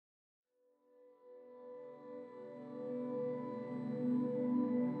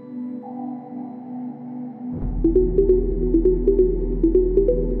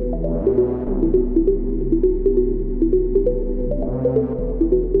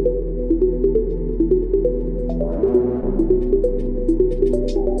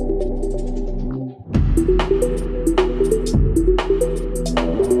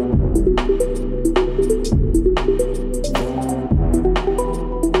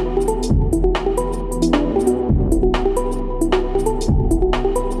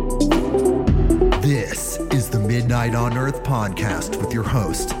Earth podcast with your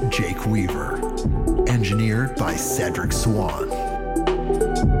host, Jake Weaver. Engineered by Cedric Swan.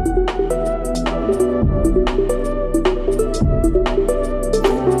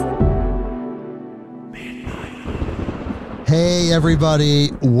 Hey everybody,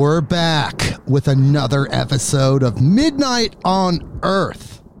 we're back with another episode of Midnight on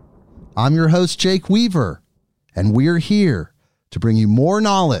Earth. I'm your host, Jake Weaver, and we're here to bring you more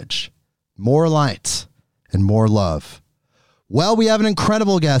knowledge, more light, and more love. Well, we have an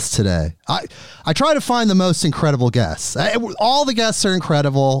incredible guest today. I try to find the most incredible guests. All the guests are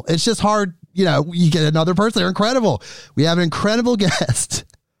incredible. It's just hard, you get another person, they're incredible. We have an incredible guest.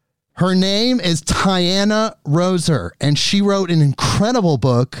 Her name is Tianna Roser, and she wrote an incredible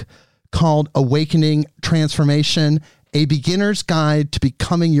book called Awakening Transformation, A Beginner's Guide to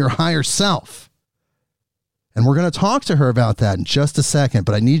Becoming Your Higher Self. And we're going to talk to her about that in just a second,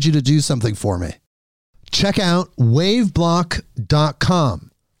 but I need you to do something for me. Check out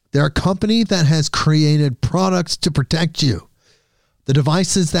waveblock.com. They're a company that has created products to protect you. The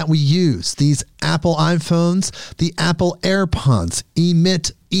devices that we use, these Apple iPhones, the Apple AirPods,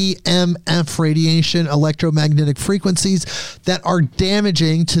 emit EMF radiation, electromagnetic frequencies that are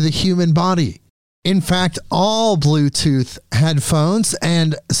damaging to the human body. In fact, all Bluetooth headphones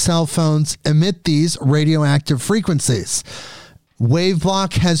and cell phones emit these radioactive frequencies.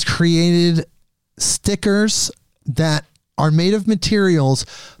 WaveBlock has created stickers that are made of materials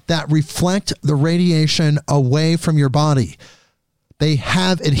that reflect the radiation away from your body. They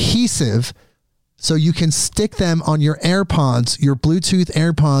have adhesive, so you can stick them on your AirPods, your Bluetooth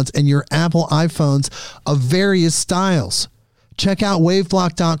AirPods, and your Apple iPhones of various styles. Check out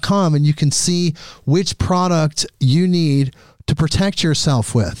waveblock.com and you can see which product you need to protect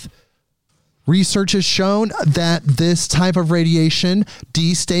yourself with. Research has shown that this type of radiation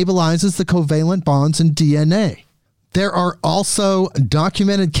destabilizes the covalent bonds in DNA. There are also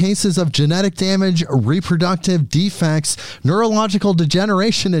documented cases of genetic damage, reproductive defects, neurological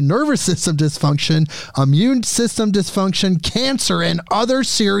degeneration and nervous system dysfunction, immune system dysfunction, cancer, and other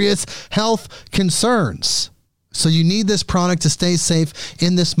serious health concerns. So you need this product to stay safe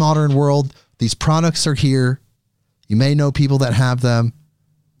in this modern world. These products are here. You may know people that have them.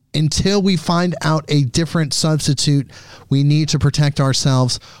 Until we find out a different substitute, we need to protect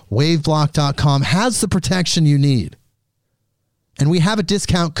ourselves. Waveblock.com has the protection you need. And we have a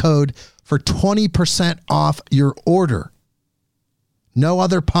discount code for 20% off your order. No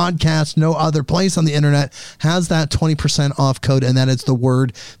other podcast, no other place on the internet has that 20% off code, and that is the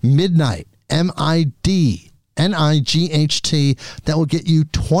word MIDNIGHT, MIDNIGHT. That will get you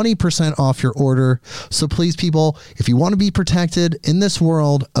 20% off your order. So please, people, if you want to be protected in this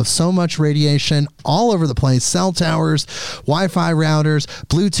world of so much radiation all over the place, cell towers, Wi-Fi routers,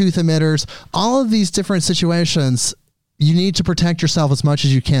 Bluetooth emitters, all of these different situations, you need to protect yourself as much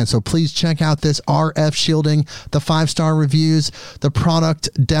as you can. So please check out this RF shielding, the 5-star reviews, the product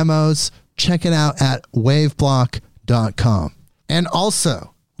demos. Check it out at waveblock.com. And also,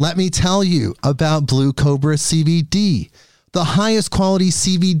 let me tell you about Blue Cobra CBD, the highest quality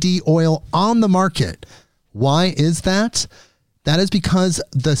CBD oil on the market. Why is that? That is because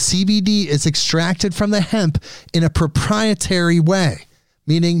the CBD is extracted from the hemp in a proprietary way,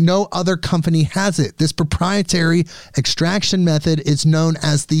 meaning no other company has it. This proprietary extraction method is known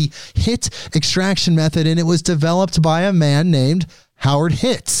as the HIT extraction method, and it was developed by a man named Howard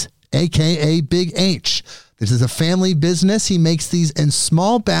Hitt, aka Big H. This is a family business. He makes these in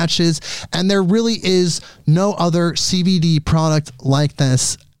small batches, and there really is no other CBD product like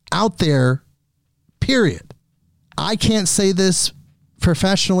this out there, period. I can't say this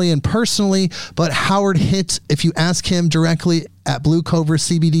professionally and personally, but Howard Hitt, if you ask him directly at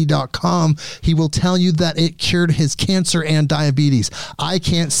bluecobracbd.com, he will tell you that it cured his cancer and diabetes. I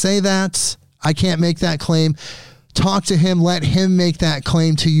can't say that. I can't make that claim. Talk to him. Let him make that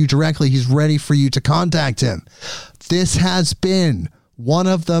claim to you directly. He's ready for you to contact him. This has been one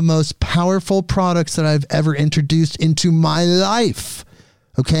of the most powerful products that I've ever introduced into my life.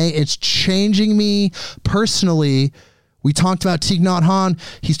 Okay. It's changing me personally. We talked about Thich Nhat Hanh.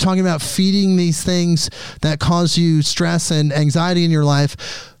 He's talking about feeding these things that cause you stress and anxiety in your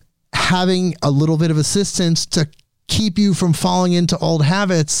life, having a little bit of assistance to keep you from falling into old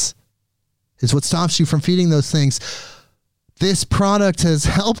habits is what stops you from feeding those things. This product has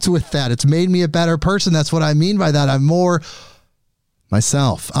helped with that. It's made me a better person. That's what I mean by that. I'm more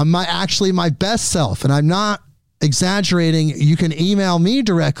myself. I'm actually my best self, and I'm not exaggerating. You can email me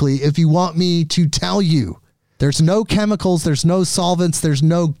directly if you want me to tell you. There's no chemicals, there's no solvents, there's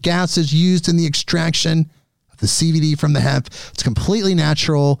no gases used in the extraction of the CBD from the hemp. It's completely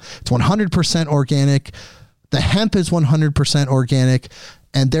natural. It's 100% organic. The hemp is 100% organic,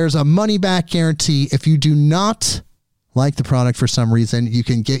 and there's a money back guarantee. If you do not like the product for some reason, you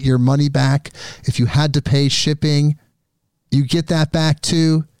can get your money back. If you had to pay shipping, you get that back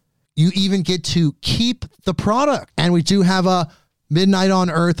too. You even get to keep the product. And we do have a Midnight on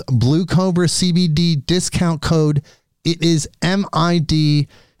Earth Blue Cobra CBD discount code. It is MID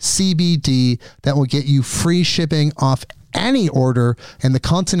CBD that will get you free shipping off any order in the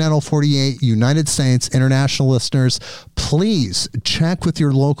continental 48 United States. International listeners, please check with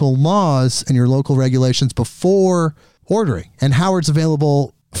your local laws and your local regulations before ordering. And Howard's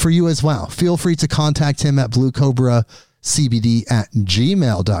available for you as well. Feel free to contact him at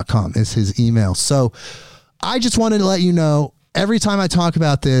bluecobracbd@gmail.com is his email. So I just wanted to let you know, every time I talk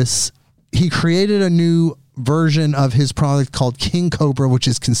about this, he created a new version of his product called King Cobra, which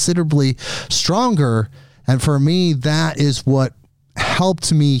is considerably stronger. And for me, that is what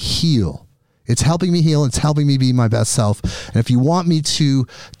helped me heal. It's helping me heal. It's helping me be my best self. And if you want me to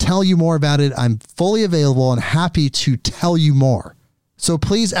tell you more about it, I'm fully available and happy to tell you more. So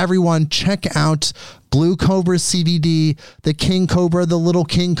please, everyone, check out Blue Cobra CBD, the King Cobra, the Little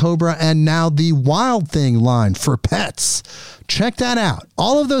King Cobra, and now the Wild Thing line for pets. Check that out.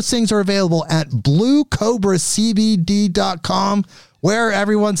 All of those things are available at bluecobracbd.com, where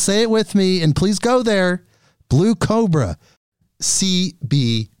everyone, say it with me, and please go there,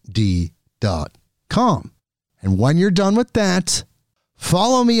 bluecobracbd.com. And when you're done with that,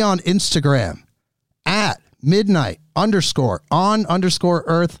 follow me on Instagram at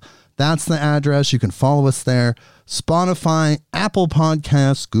midnight_on_earth. That's the address. You can follow us there. Spotify, Apple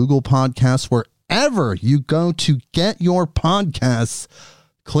Podcasts, Google Podcasts, wherever you go to get your podcasts,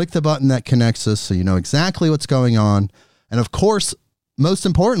 click the button that connects us so you know exactly what's going on. And of course, most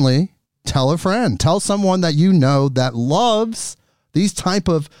importantly, tell a friend. Tell someone that you know that loves these type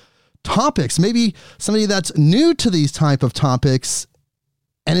of topics. Maybe somebody that's new to these type of topics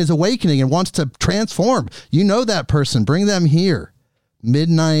and is awakening and wants to transform. You know that person. Bring them here.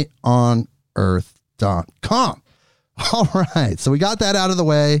 midnightonearth.com. All right. So we got that out of the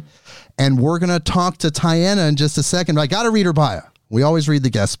way, and we're going to talk to Tianna in just a second. But I got to read her bio. We always read the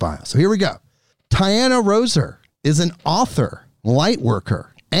guest bio. So here we go. Tianna Roser is an author, light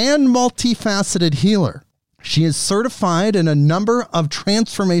worker, and multifaceted healer. She is certified in a number of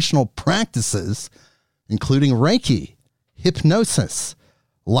transformational practices, including Reiki, hypnosis,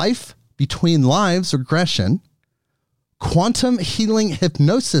 life between lives regression, quantum healing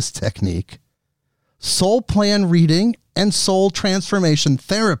hypnosis technique, soul plan reading, and soul transformation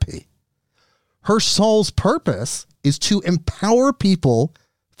therapy. Her soul's purpose is to empower people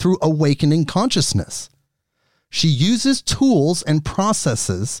through awakening consciousness. She uses tools and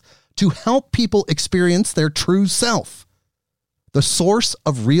processes to help people experience their true self, the source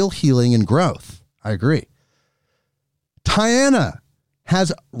of real healing and growth. I agree. Tianna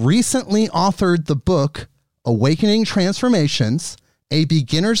has recently authored the book, Awakening Transformations, A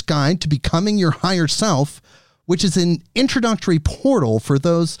Beginner's Guide to Becoming Your Higher Self, which is an introductory portal for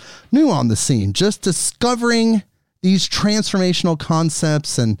those new on the scene, just discovering these transformational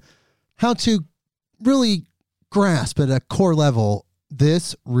concepts and how to really grasp at a core level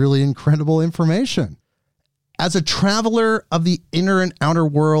this really incredible information. As a traveler of the inner and outer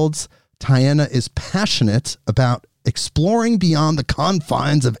worlds, Tianna is passionate about exploring beyond the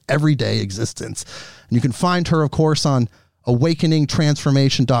confines of everyday existence. And you can find her, of course, on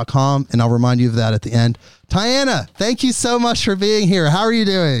awakeningtransformation.com, and I'll remind you of that at the end. Tianna, thank you so much for being here. How are you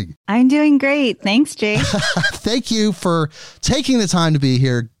doing? I'm doing great. Thanks, Jay. Thank you for taking the time to be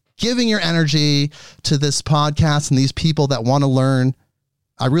here, giving your energy to this podcast and these people that want to learn.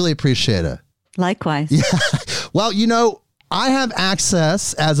 I really appreciate it. Likewise. Yeah. Well, you know, I have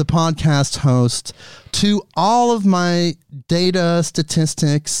access as a podcast host to all of my data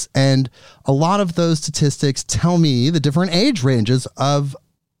statistics, and a lot of those statistics tell me the different age ranges of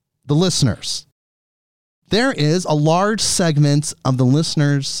the listeners. There is a large segment of the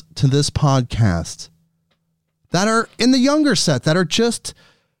listeners to this podcast that are in the younger set, that are just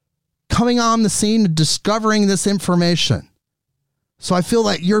coming on the scene and discovering this information. So I feel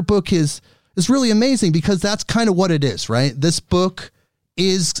like your book is really amazing, because that's kind of what it is, right? This book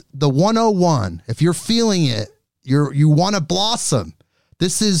is the 101. If you're feeling it, you want to blossom.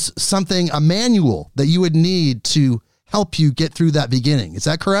 This is a manual that you would need to help you get through that beginning. Is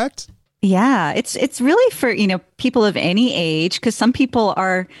that correct? Yeah, it's really for, people of any age, because some people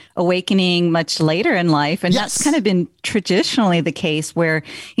are awakening much later in life. And that's Yes. kind of been traditionally the case where,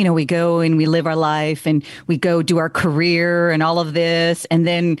 we go and we live our life and we go do our career and all of this. And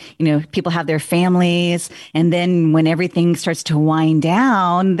then, people have their families. And then when everything starts to wind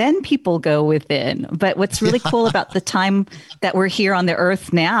down, then people go within. But what's really cool about the time that we're here on the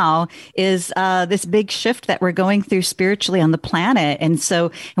earth now is this big shift that we're going through spiritually on the planet. And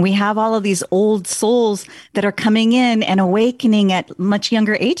we have all of these old souls that are coming in and awakening at much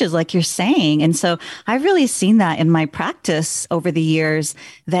younger ages, like you're saying. And so I've really seen that in my practice over the years,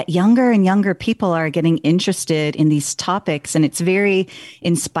 that younger and younger people are getting interested in these topics. And it's very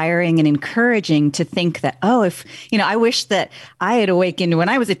inspiring and encouraging to think that, if, I wish that I had awakened when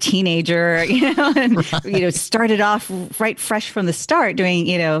I was a teenager, and, Right. started off right fresh from the start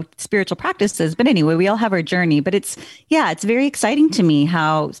doing, spiritual practices. But anyway, we all have our journey. But it's very exciting to me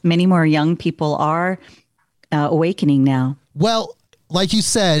how many more young people are awakening now. Well, like you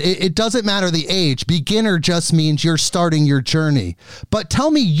said, it doesn't matter the age. Beginner just means you're starting your journey. But tell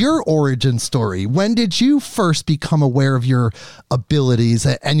me your origin story. When did you first become aware of your abilities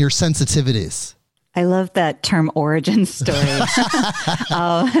and your sensitivities? I love that term origin story.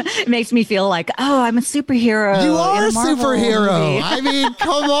 It makes me feel like, I'm a superhero. You are in a Marvel superhero. movie. I mean,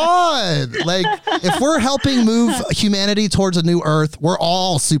 come on. Like, if we're helping move humanity towards a new earth, we're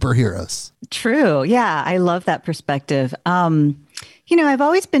all superheroes. True. Yeah. I love that perspective. I've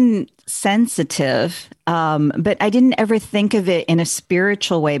always been sensitive, but I didn't ever think of it in a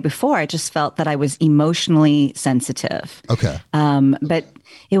spiritual way before. I just felt that I was emotionally sensitive. Okay. But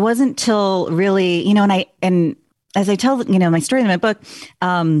it wasn't till really, and as I tell, my story in my book,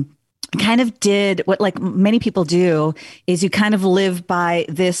 kind of did what like many people do is you kind of live by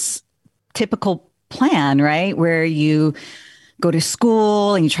this typical plan, right? Where you go to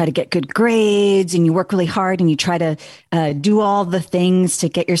school and you try to get good grades and you work really hard and you try to do all the things to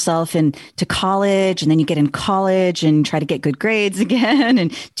get yourself into college. And then you get in college and try to get good grades again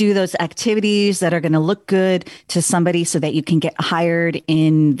and do those activities that are going to look good to somebody so that you can get hired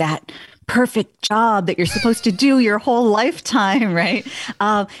in that perfect job that you're supposed to do your whole lifetime, right?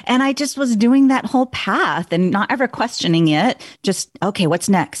 And I just was doing that whole path and not ever questioning it. Just, okay, what's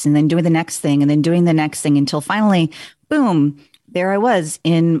next? And then doing the next thing and then doing the next thing until finally, boom, there I was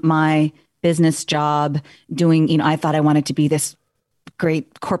in my business job doing, I thought I wanted to be this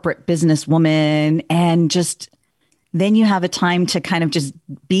great corporate businesswoman. And just then you have a time to kind of just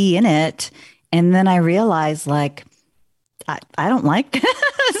be in it. And then I realized like, I don't like this.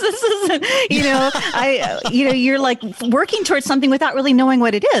 This isn't, you're like working towards something without really knowing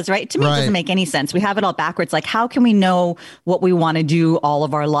what it is, right? To me, It doesn't make any sense. We have it all backwards. Like, how can we know what we want to do all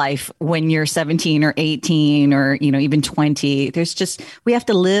of our life when you're 17 or 18 or, even 20? We have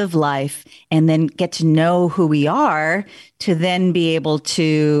to live life and then get to know who we are to then be able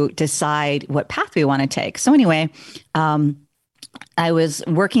to decide what path we want to take. So anyway, I was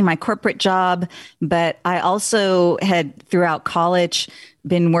working my corporate job, but I also had throughout college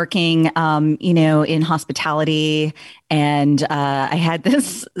been working, in hospitality, and I had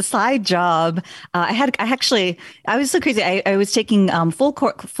this side job. I was so crazy. I was taking full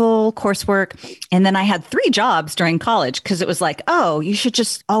coursework, and then I had 3 jobs during college because it was like, oh, you should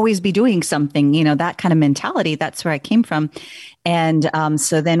just always be doing something, that kind of mentality. That's where I came from. And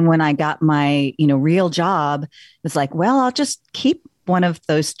so then when I got my, real job, it was like, well, I'll just keep one of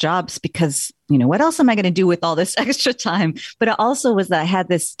those jobs because, what else am I going to do with all this extra time? But it also was that I had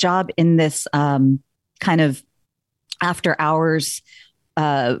this job in this kind of after hours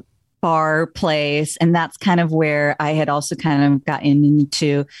bar place. And that's kind of where I had also kind of gotten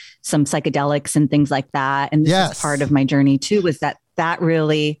into some psychedelics and things like that. And this is part of my journey too, was that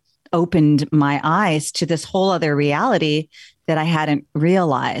really opened my eyes to this whole other reality that I hadn't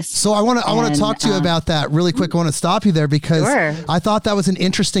realized. So I want to talk to you about that really quick. I want to stop you there because I thought that was an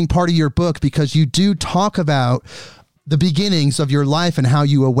interesting part of your book, because you do talk about the beginnings of your life and how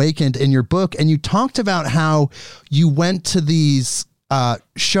you awakened in your book. And you talked about how you went to these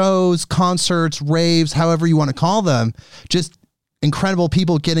shows, concerts, raves, however you want to call them, just incredible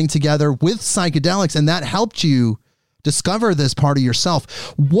people getting together with psychedelics. And that helped you discover this part of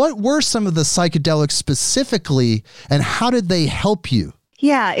yourself. What were some of the psychedelics specifically, and how did they help you?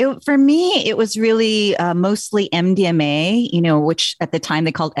 Yeah, for me, it was really mostly MDMA, which at the time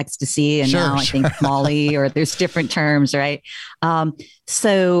they called ecstasy, and now I think Molly, or there's different terms, right?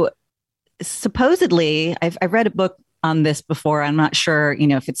 So supposedly, I've read a book on this before. I'm not sure,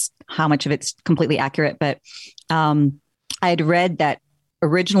 if it's how much of it's completely accurate, but I had read that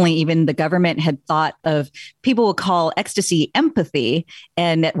originally even the government had thought of, people would call ecstasy empathy.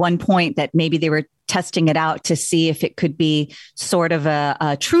 And at one point that maybe they were testing it out to see if it could be sort of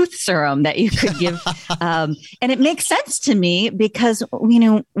a truth serum that you could give. And it makes sense to me because,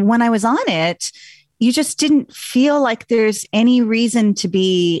 when I was on it, you just didn't feel like there's any reason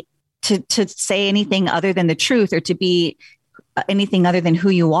to say anything other than the truth, or to be anything other than who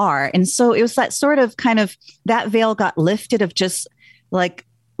you are. And so it was that sort of that veil got lifted of just like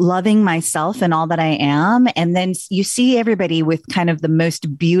loving myself and all that I am. And then you see everybody with kind of the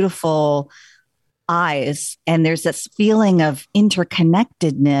most beautiful eyes. And there's this feeling of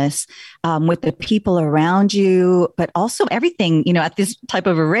interconnectedness with the people around you, but also everything, at this type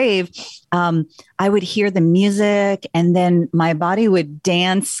of a rave, I would hear the music and then my body would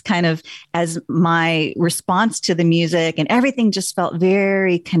dance kind of as my response to the music, and everything just felt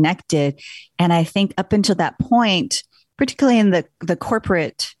very connected. And I think up until that point, particularly in the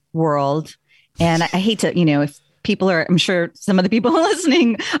corporate world, and I hate to, if people are, I'm sure some of the people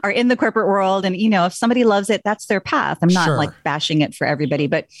listening are in the corporate world, and, if somebody loves it, that's their path. I'm not like bashing it for everybody,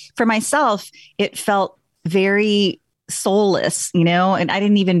 but for myself, it felt very soulless, and I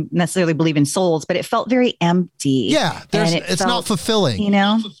didn't even necessarily believe in souls, but it felt very empty. Yeah. It's not fulfilling,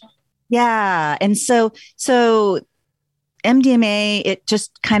 Yeah. And so MDMA, it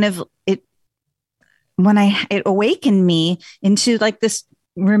just kind of, it awakened me into like this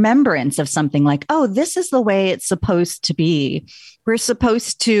remembrance of something like, oh, this is the way it's supposed to be. We're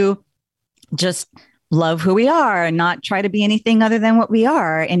supposed to just love who we are and not try to be anything other than what we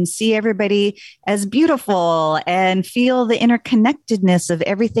are, and see everybody as beautiful and feel the interconnectedness of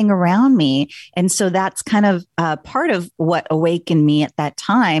everything around me. And so that's kind of part of what awakened me at that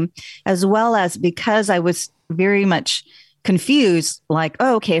time, as well as because I was very much confused, like,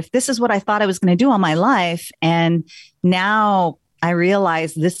 oh, okay, if this is what I thought I was going to do all my life, and now I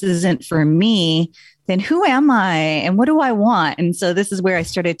realize this isn't for me, then who am I and what do I want? And so this is where I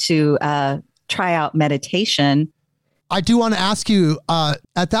started to try out meditation. I do want to ask you,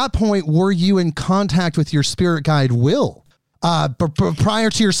 at that point, were you in contact with your spirit guide, Will? But prior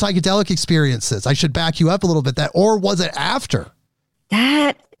to your psychedelic experiences, I should back you up a little bit, or was it after?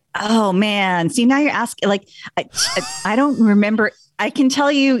 Oh man. See, now you're asking, like, I don't remember. I can tell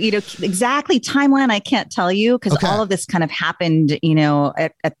you, exactly timeline. I can't tell you because all of this kind of happened,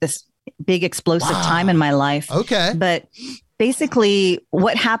 at this big explosive time in my life. Okay. But basically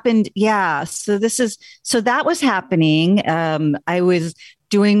what happened. Yeah. So that was happening. I was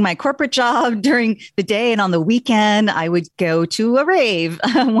doing my corporate job during the day, and on the weekend I would go to a rave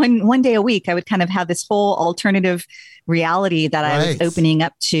one day a week. I would kind of have this whole alternative reality that I was opening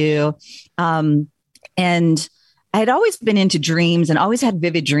up to. And I had always been into dreams and always had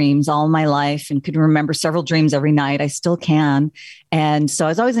vivid dreams all my life, and could remember several dreams every night. I still can. And so I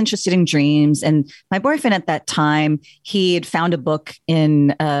was always interested in dreams. And my boyfriend at that time, he had found a book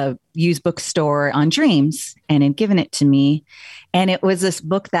in a used bookstore on dreams and had given it to me. And it was this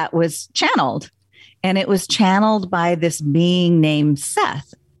book that was channeled, and it was channeled by this being named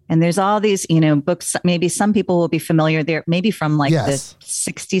Seth. And there's all these, books, maybe some people will be familiar there, maybe from like the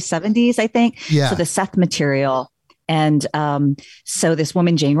 60s, 70s, I think. Yeah. So the Seth material. And so this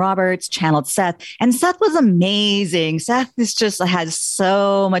woman, Jane Roberts, channeled Seth, and Seth was amazing. Seth had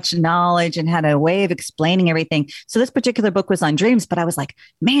so much knowledge and had a way of explaining everything. So this particular book was on dreams, but I was like,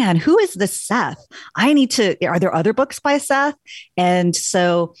 man, who is this Seth? Are there other books by Seth? And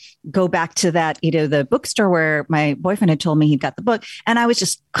so go back to that, the bookstore where my boyfriend had told me he'd got the book. And I was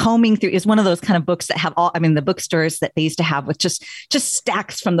just combing through. It's one of those kind of books that have the bookstores that they used to have with just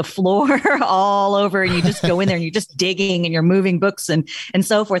stacks from the floor all over. And you just go in there and you just digging and you're moving books and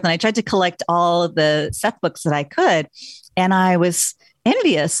so forth. And I tried to collect all of the Seth books that I could. And I was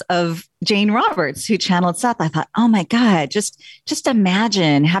envious of Jane Roberts, who channeled Seth. I thought, oh my God, just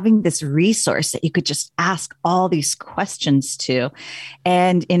imagine having this resource that you could just ask all these questions to.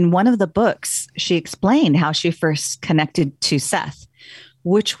 And in one of the books, she explained how she first connected to Seth,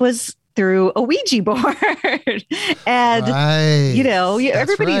 which was through a Ouija board. And,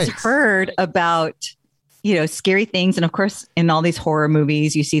 everybody's heard about scary things. And of course, in all these horror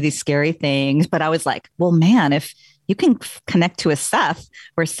movies, you see these scary things. But I was like, well, man, if you can connect to a Seth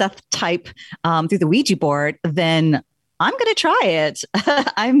or Seth type through the Ouija board, then I'm going to try it.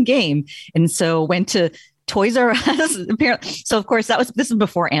 I'm game. And so went to Toys R Us. So of course this is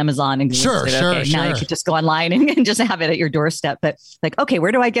before Amazon existed. Sure. Now you could just go online and just have it at your doorstep. But like, okay,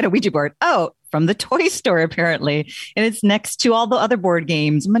 where do I get a Ouija board? Oh, from the toy store, apparently. And it's next to all the other board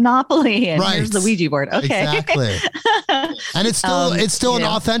games, Monopoly, and here's the Ouija board. Okay. Exactly. And it's still an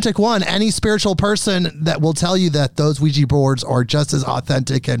authentic one. Any spiritual person that will tell you that those Ouija boards are just as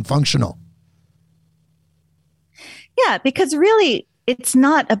authentic and functional. Yeah, because really, it's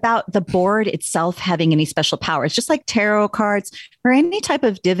not about the board itself having any special power. It's just like tarot cards or any type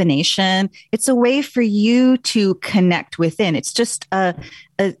of divination. It's a way for you to connect within. It's just a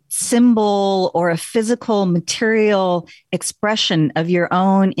symbol or a physical material expression of your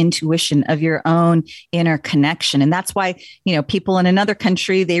own intuition, of your own inner connection. And that's why, people in another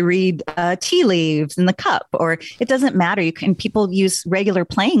country, they read tea leaves in the cup, or it doesn't matter. People use regular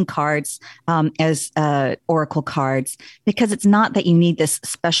playing cards as oracle cards, because it's not that you need this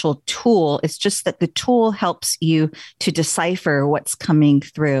special tool. It's just that the tool helps you to decipher what's coming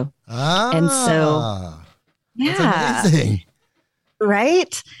through. And so, yeah. That's amazing.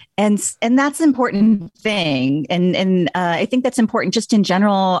 Right. And that's an important thing. And I think that's important just in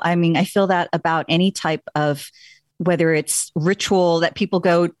general. I mean, I feel that about any type of, whether it's ritual that people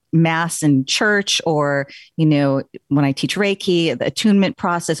go mass in church, or, when I teach Reiki, the attunement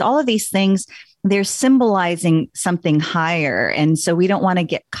process, all of these things, they're symbolizing something higher. And so we don't want to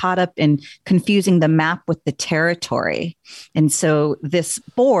get caught up in confusing the map with the territory. And so this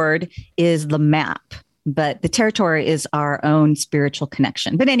board is the map, but the territory is our own spiritual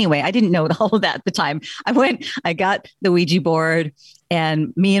connection. But anyway, I didn't know all of that at the time. I got the Ouija board,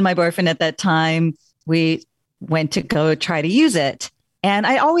 and me and my boyfriend at that time, we went to go try to use it. And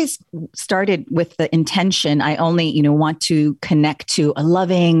I always started with the intention. I only, want to connect to a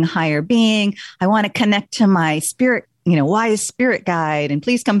loving higher being. I want to connect to my spirit, wise spirit guide, and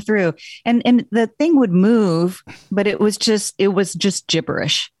please come through. And the thing would move, but it was just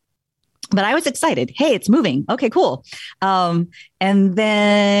gibberish. But I was excited. Hey, it's moving. Okay, cool. And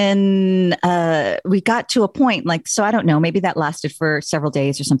then we got to a point, so I don't know, maybe that lasted for several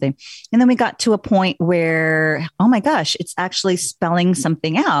days or something. And then we got to a point where, oh my gosh, it's actually spelling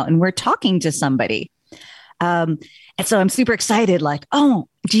something out, and we're talking to somebody. And so I'm super excited, oh,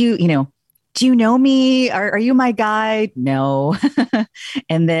 do you know me? Are you my guide? No.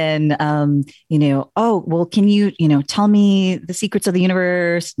 And then, oh, well, can you, tell me the secrets of the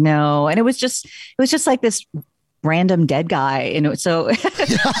universe? No. And it was just like this random dead guy. So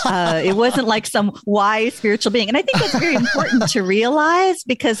it wasn't like some wise spiritual being. And I think that's very important to realize,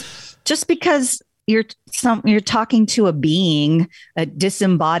 because just because you're talking to a being, a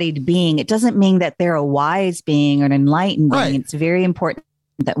disembodied being, it doesn't mean that they're a wise being or an enlightened being. It's very important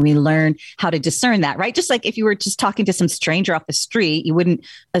that we learn how to discern that, right? Just like if you were just talking to some stranger off the street, you wouldn't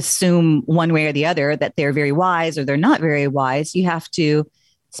assume one way or the other that they're very wise or they're not very wise. You have to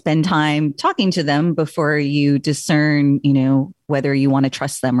spend time talking to them before you discern, whether you want to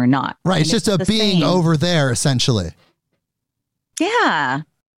trust them or not. Right. And it's just a being over there, essentially. Yeah.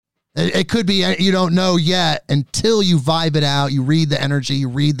 It could be, you don't know yet until you vibe it out. You read the energy, you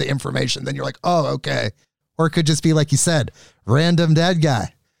read the information, then you're like, oh, okay. Or it could just be, like you said, random dead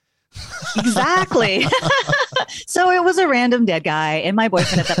guy. Exactly. So it was a random dead guy. And my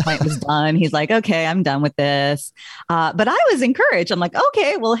boyfriend at that point was done. He's like, okay, I'm done with this. But I was encouraged. I'm like,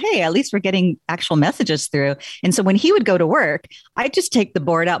 okay, well, hey, at least we're getting actual messages through. And so when he would go to work, I'd just take the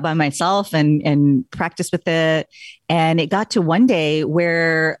board out by myself and practice with it. And it got to one day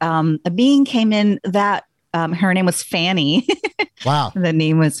where a being came in that her name was Fanny. Wow. The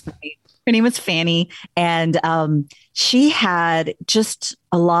name was Fanny. Her name was Fanny, and she had just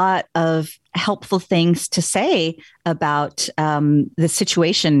a lot of helpful things to say about the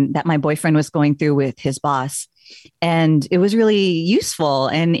situation that my boyfriend was going through with his boss. And it was really useful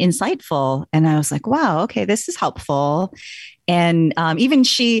and insightful. And I was like, wow, okay, this is helpful. And even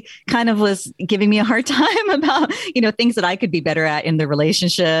she kind of was giving me a hard time about, things that I could be better at in the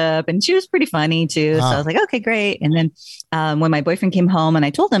relationship. And she was pretty funny too. So I was like, okay, great. And then when my boyfriend came home and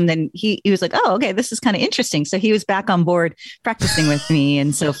I told him, then he was like, oh, okay, this is kind of interesting. So he was back on board practicing with me.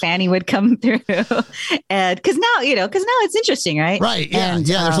 And so Fanny would come through, and because now it's interesting, right? Right. Yeah. And,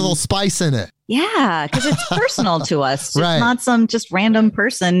 there's a little spice in it. Yeah, because it's personal to us. It's Right. not some just random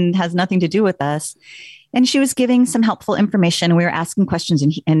person, has nothing to do with us. And she was giving some helpful information. We were asking questions,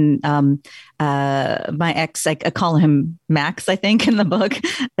 and my ex, I call him Max, I think, in the book.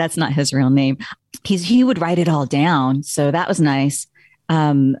 That's not his real name. He would write it all down, so that was nice.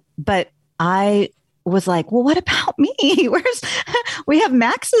 But I was like, well, what about me? We have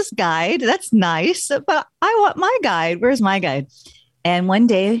Max's guide. That's nice, but I want my guide. Where's my guide? And one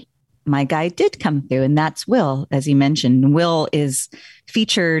day my guide did come through, and that's Will, as you mentioned. Will is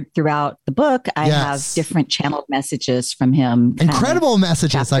featured throughout the book. I have different channeled messages from him. Incredible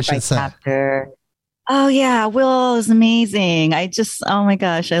messages, I should say. Chapter. Oh yeah, Will is amazing. Oh my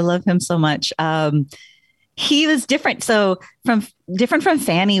gosh, I love him so much. He was different. So different from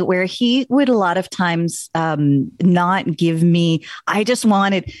Fanny, where he would a lot of times not give me, I just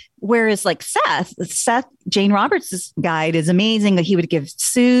wanted, whereas like Seth, Jane Roberts' guide is amazing. He would give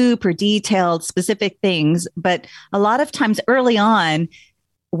super detailed, specific things. But a lot of times early on,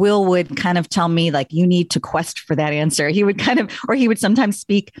 Will would kind of tell me like, you need to quest for that answer. He would or he would sometimes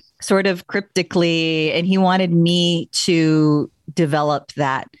speak sort of cryptically, and he wanted me to develop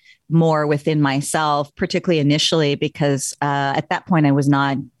that more within myself, particularly initially, because at that point I was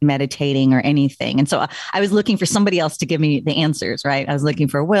not meditating or anything. And so I was looking for somebody else to give me the answers, right? I was looking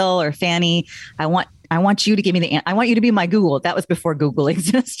for Will or Fanny. I want you to give me I want you to be my Google. That was before Google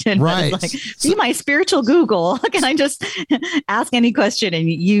existed. Right. Like, be my spiritual Google. Can I just ask any question and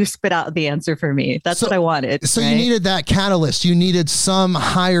you spit out the answer for me? That's what I wanted. So right? You needed that catalyst. You needed some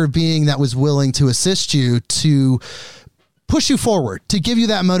higher being that was willing to assist you, to push you forward, to give you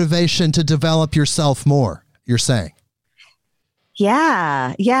that motivation to develop yourself more, you're saying.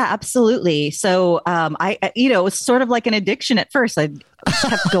 Yeah, absolutely. So it was sort of like an addiction at first. I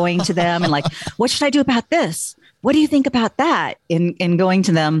kept going to them and like, what should I do about this? What do you think about that? In going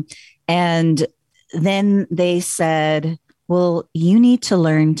to them. And then they said, well, you need to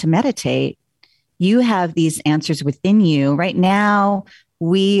learn to meditate. You have these answers within you right now.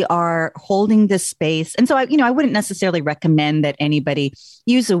 We are holding this space. And so, I wouldn't necessarily recommend that anybody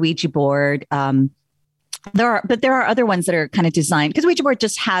use a Ouija board. There are other ones that are kind of designed, because Ouija board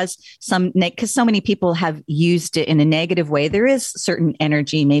just has because so many people have used it in a negative way. There is certain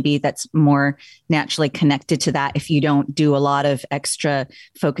energy maybe that's more naturally connected to that if you don't do a lot of extra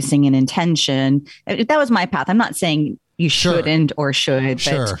focusing and intention. That was my path. I'm not saying you shouldn't or should,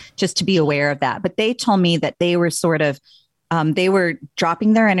 but just to be aware of that. But they told me that they were sort of they were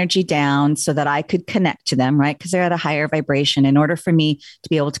dropping their energy down so that I could connect to them, right? Because they're at a higher vibration. In order for me to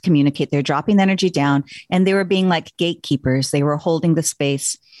be able to communicate, they're dropping the energy down, and they were being like gatekeepers. They were holding the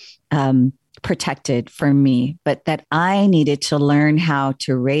space protected for me, but that I needed to learn how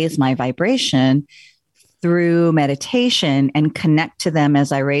to raise my vibration through meditation and connect to them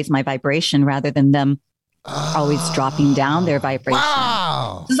as I raise my vibration, rather than them always dropping down their vibration.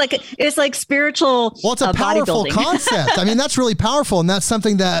 Wow. It's like spiritual. Well, it's a powerful concept. I mean, that's really powerful. And that's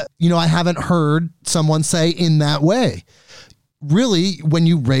something that, I haven't heard someone say in that way. Really, when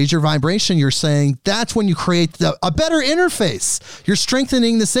you raise your vibration, you're saying that's when you create a better interface. You're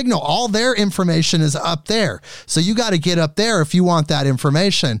strengthening the signal. All their information is up there. So you got to get up there if you want that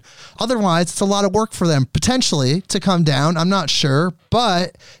information. Otherwise, it's a lot of work for them potentially to come down. I'm not sure,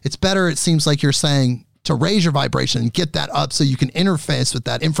 but it's better, it seems like you're saying, to raise your vibration and get that up so you can interface with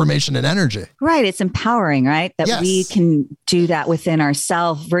that information and energy. Right. It's empowering, right? That we can do that within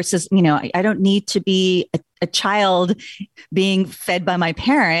ourselves versus, I don't need to be a child being fed by my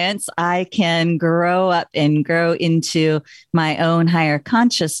parents. I can grow up and grow into my own higher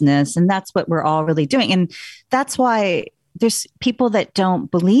consciousness. And that's what we're all really doing. And that's why there's people that don't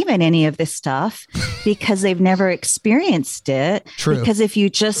believe in any of this stuff because they've never experienced it. True. Because if you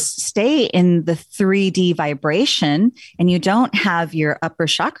just stay in the 3D vibration and you don't have your upper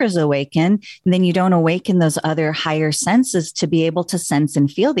chakras awaken, then you don't awaken those other higher senses to be able to sense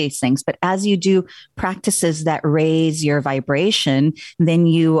and feel these things. But as you do practices that raise your vibration, then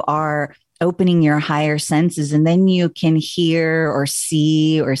you are opening your higher senses, and then you can hear or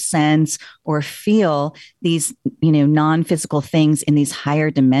see or sense or feel these, non-physical things in these higher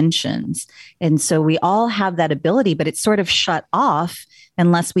dimensions. And so we all have that ability, but it's sort of shut off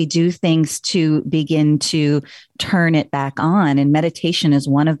unless we do things to begin to turn it back on. And meditation is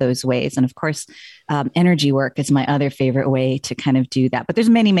one of those ways. And of course, energy work is my other favorite way to kind of do that. But there's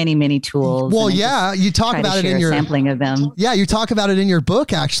many, many, many tools. Well, you talk about it in your sampling of them. Yeah, you talk about it in your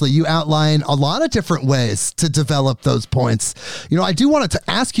book. Actually, you outline a lot of different ways to develop those points. I do want to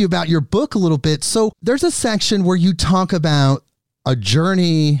ask you about your book a little bit. So there's a section where you talk about a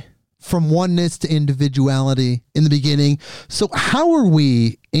journey from oneness to individuality in the beginning. So how are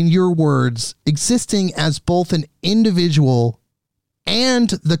we, in your words, existing as both an individual and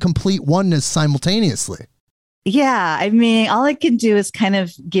the complete oneness simultaneously? Yeah. I mean, all I can do is kind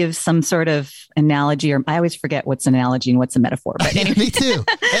of give some sort of analogy, or I always forget what's an analogy and what's a metaphor. But anyway. Me too.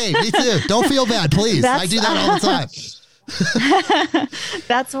 Hey, me too. Don't feel bad, please. I do that all the time.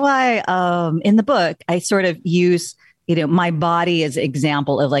 That's why in the book, I sort of use, my body as an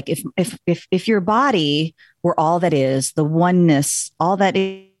example of like, if your body were all that is, the oneness, all that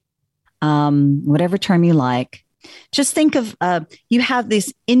whatever term you like. Just think of you have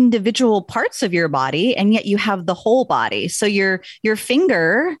these individual parts of your body, and yet you have the whole body. So your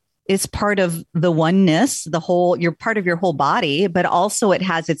finger is part of the oneness, the whole. You're part of your whole body, but also it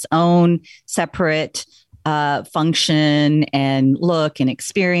has its own separate function and look and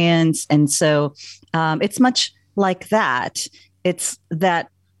experience. And so it's much like that. It's that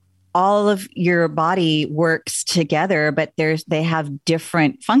all of your body works together, but they have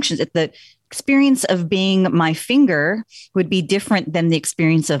different functions. The experience of being my finger would be different than the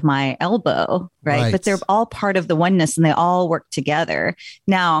experience of my elbow, right? But they're all part of the oneness and they all work together.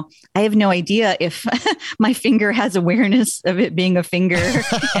 Now, I have no idea if my finger has awareness of it being a finger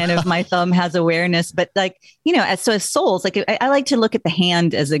and if my thumb has awareness, but like, as souls, like I like to look at the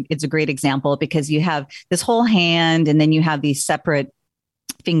hand it's a great example, because you have this whole hand and then you have these separate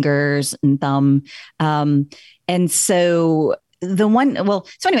fingers and thumb. And so the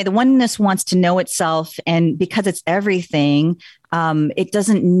oneness wants to know itself. And because it's everything, it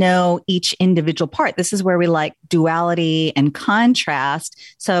doesn't know each individual part. This is where we like duality and contrast.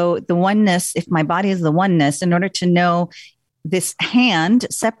 So the oneness, if my body is the oneness, in order to know this hand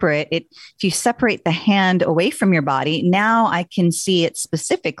separate it, if you separate the hand away from your body, now I can see it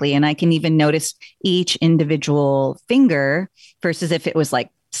specifically. And I can even notice each individual finger versus if it was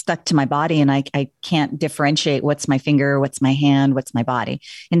like stuck to my body and I can't differentiate what's my finger, what's my hand, what's my body.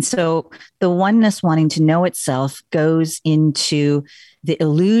 And so the oneness wanting to know itself goes into the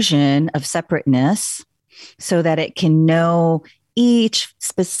illusion of separateness so that it can know each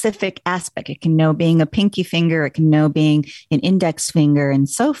specific aspect. It can know being a pinky finger, it can know being an index finger, and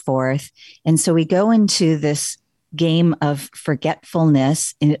so forth. And so we go into this game of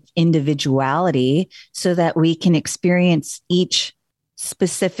forgetfulness and individuality so that we can experience each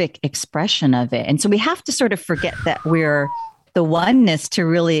specific expression of it. And so we have to sort of forget that we're the oneness to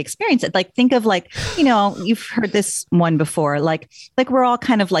really experience it. Like, think of you've heard this one before, like we're all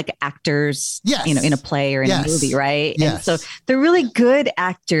kind of like actors, yes. In a play or in yes. a movie, right? Yes. And so they're really good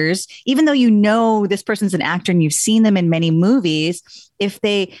actors, even though this person's an actor and you've seen them in many movies. If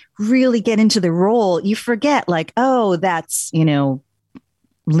they really get into the role, you forget that's,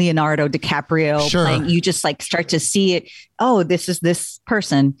 Leonardo DiCaprio playing. You just start to see it. Oh, this is this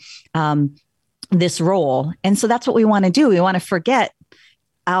person, this role. And so that's what we want to do. We want to forget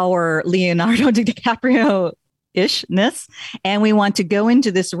our Leonardo DiCaprio ishness, and we want to go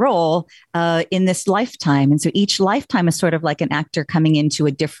into this role in this lifetime. And so each lifetime is sort of like an actor coming into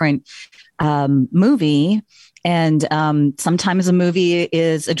a different movie. And sometimes a movie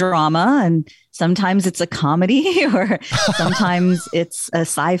is a drama, and sometimes it's a comedy, or sometimes it's a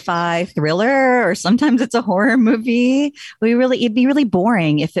sci-fi thriller, or sometimes it's a horror movie. It'd be really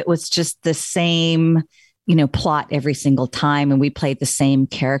boring if it was just the same, plot every single time and we played the same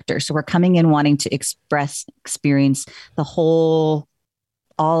character. So we're coming in wanting to experience the whole,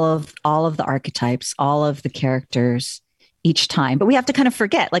 all of the archetypes, all of the characters each time. But we have to kind of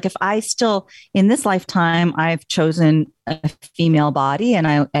forget, like, if I still, in this lifetime, I've chosen a female body and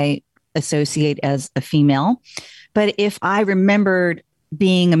I associate as a female. But if I remembered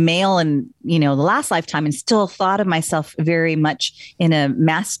being a male in, the last lifetime and still thought of myself very much in a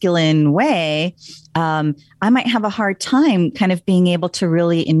masculine way, I might have a hard time kind of being able to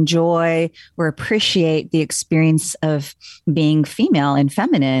really enjoy or appreciate the experience of being female and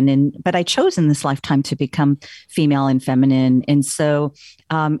feminine. But I chose in this lifetime to become female and feminine. And so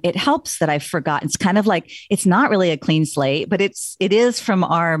it helps that I've forgotten. It's kind of like, it's not really a clean slate, but it is from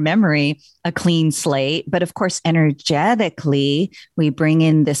our memory, a clean slate. But of course, energetically, we bring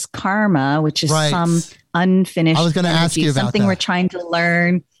in this karma, which is some unfinished I was going to ask you about something that. We're trying to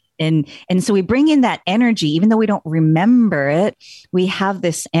learn. And so we bring in that energy, even though we don't remember it, we have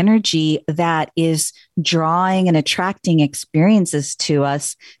this energy that is drawing and attracting experiences to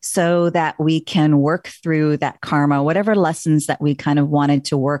us so that we can work through that karma, whatever lessons that we kind of wanted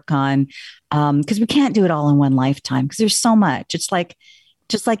to work on. Because we can't do it all in one lifetime because there's so much. It's like,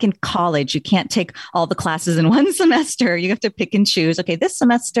 just like in college, you can't take all the classes in one semester. You have to pick and choose. Okay, this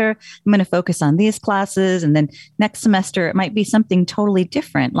semester, I'm going to focus on these classes. And then next semester, it might be something totally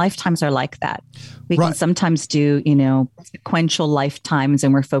different. Lifetimes are like that. We can sometimes do, sequential lifetimes,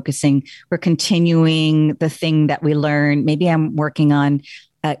 and we're continuing the thing that we learned. Maybe I'm working on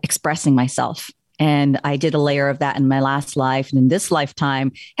expressing myself. And I did a layer of that in my last life. And in this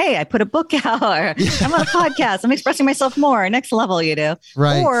lifetime, hey, I put a book out, or I'm on a podcast, I'm expressing myself more, next level,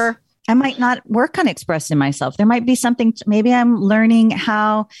 Right. Or I might not work on expressing myself. There might be something, maybe I'm learning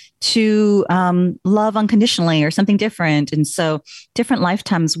how to love unconditionally or something different. And so different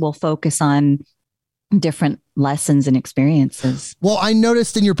lifetimes will focus on different lessons and experiences. Well, I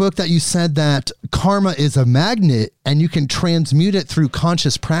noticed in your book that you said that karma is a magnet and you can transmute it through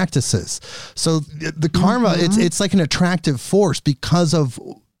conscious practices. So the karma, it's like an attractive force because of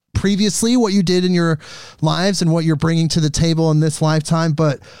previously what you did in your lives and what you're bringing to the table in this lifetime,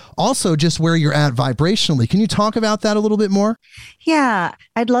 but also just where you're at vibrationally. Can you talk about that a little bit more? Yeah,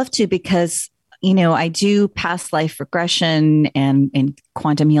 I'd love to, because I do past life regression and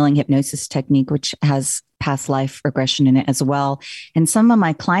quantum healing hypnosis technique, which has past life regression in it as well. And some of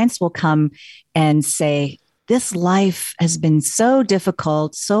my clients will come and say, this life has been so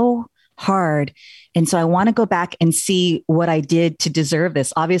difficult, so hard. And so I want to go back and see what I did to deserve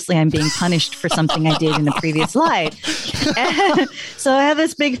this. Obviously, I'm being punished for something I did in a previous life. And so I have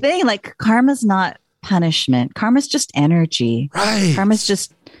this big thing, like karma's not punishment. Karma's just energy. Right. Karma's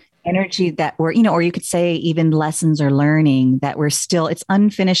just energy that we're, or you could say even lessons or learning that we're still, it's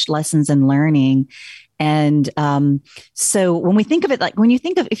unfinished lessons and learning. And so when we think of it, like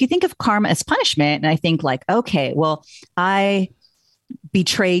if you think of karma as punishment, and I think like, okay, well, I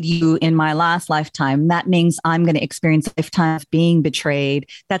betrayed you in my last lifetime, that means I'm going to experience a lifetime of being betrayed.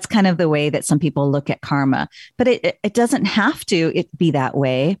 That's kind of the way that some people look at karma, but it doesn't have to be that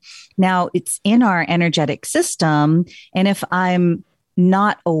way. Now it's in our energetic system. And if I'm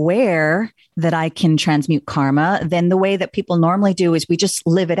not aware that I can transmute karma, then the way that people normally do is we just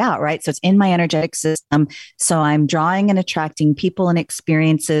live it out, right? So it's in my energetic system. So I'm drawing and attracting people and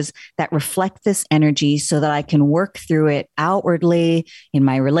experiences that reflect this energy so that I can work through it outwardly in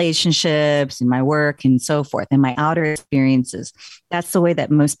my relationships, in my work, and so forth, in my outer experiences. That's the way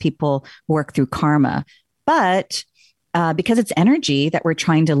that most people work through karma. But because it's energy that we're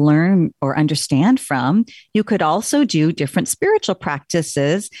trying to learn or understand from, you could also do different spiritual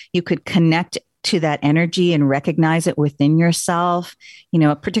practices. You could connect to that energy and recognize it within yourself.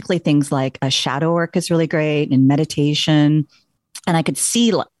 Particularly things like shadow work is really great, and meditation. And I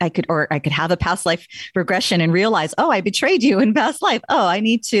could have a past life regression and realize, oh, I betrayed you in past life. Oh, I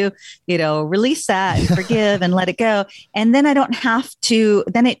need to, release that and forgive and let it go. And then I don't have to,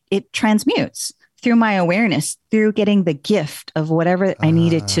 then it transmutes through my awareness, through getting the gift of whatever I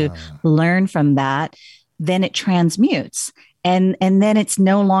needed to learn from that. Then it transmutes. And then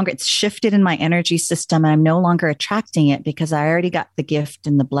it's shifted in my energy system, and I'm no longer attracting it because I already got the gift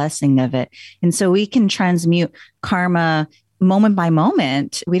and the blessing of it. And so we can transmute karma moment by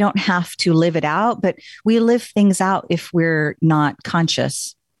moment. We don't have to live it out, but we live things out if we're not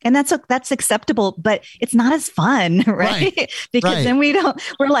conscious. And that's acceptable, but it's not as fun, right? Because then we're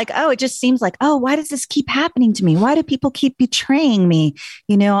like, oh, it just seems like, oh, why does this keep happening to me? Why do people keep betraying me?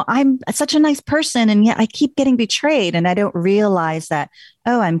 I'm such a nice person, and yet I keep getting betrayed. And I don't realize that,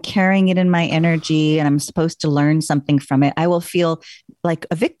 oh, I'm carrying it in my energy and I'm supposed to learn something from it. I will feel like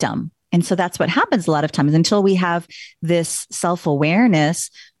a victim. And so that's what happens a lot of times. Until we have this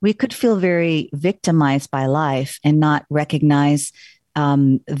self-awareness, we could feel very victimized by life and not recognize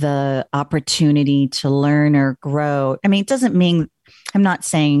the opportunity to learn or grow. I mean, it doesn't mean, I'm not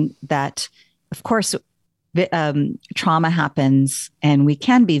saying that, of course, trauma happens and we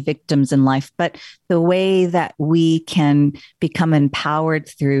can be victims in life, but the way that we can become empowered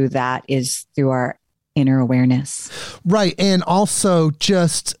through that is through our inner awareness. Right. And also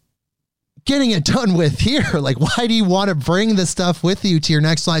just getting it done with here. Like, why do you want to bring this stuff with you to your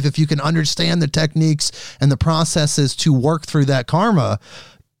next life if you can understand the techniques and the processes to work through that karma,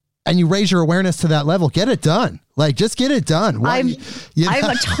 and you raise your awareness to that level? Get it done. Like, just get it done. I'm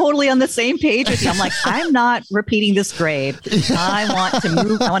totally on the same page with you. I'm like, I'm not repeating this grade. I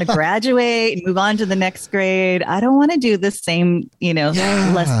want to graduate and move on to the next grade. I don't want to do the same,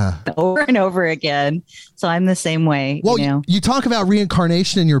 lesson over and over again. So I'm the same way. Well, you talk about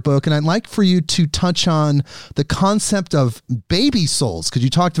reincarnation in your book, and I'd like for you to touch on the concept of baby souls, because you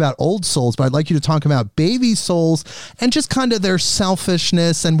talked about old souls, but I'd like you to talk about baby souls and just kind of their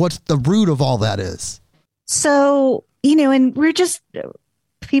selfishness and what the root of all that is. So, and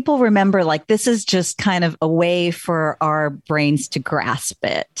people remember, like, this is just kind of a way for our brains to grasp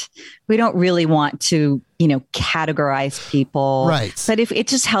it. We don't really want to, categorize people. Right. But if it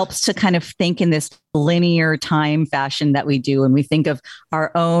just helps to kind of think in this linear time fashion that we do, and we think of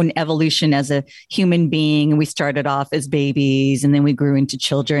our own evolution as a human being, and we started off as babies, and then we grew into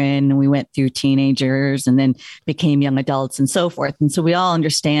children, and we went through teenagers, and then became young adults, and so forth. And so we all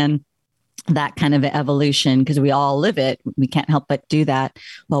understand that kind of evolution because we all live it. We can't help but do that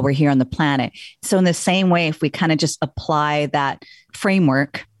while we're here on the planet. So in the same way, if we kind of just apply that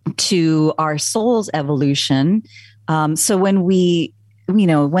framework to our soul's evolution, so when we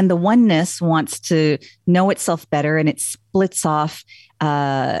when the oneness wants to know itself better and it splits off,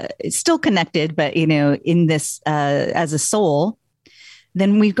 it's still connected, but, in this, as a soul,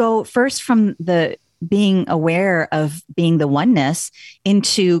 then we go first from the being aware of being the oneness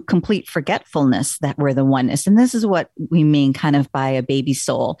into complete forgetfulness that we're the oneness. And this is what we mean kind of by a baby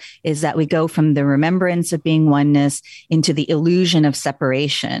soul, is that we go from the remembrance of being oneness into the illusion of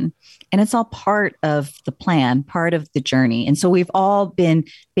separation. And it's all part of the plan, part of the journey. And so we've all been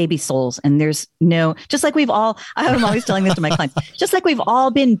baby souls, and just like I'm always telling this to my clients, just like we've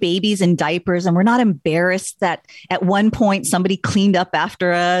all been babies in diapers, and we're not embarrassed that at one point somebody cleaned up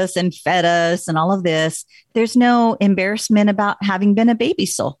after us and fed us and all of this. There's no embarrassment about having been a baby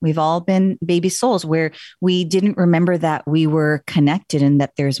soul. We've all been baby souls where we didn't remember that we were connected and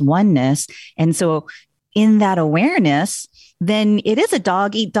that there's oneness. And so in that awareness, then it is a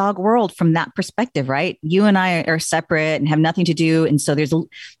dog eat dog world from that perspective, right? You and I are separate and have nothing to do. And so there's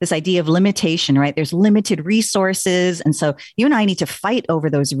this idea of limitation, right? There's limited resources. And so you and I need to fight over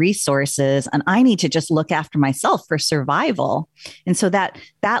those resources, and I need to just look after myself for survival. And so that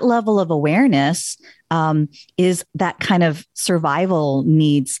level of awareness is that kind of survival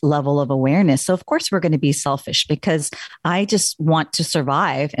needs level of awareness. So of course we're going to be selfish because I just want to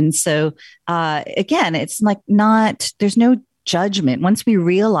survive. And so again, it's like there's no judgment. Once we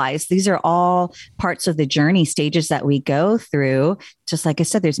realize these are all parts of the journey, stages that we go through, just like I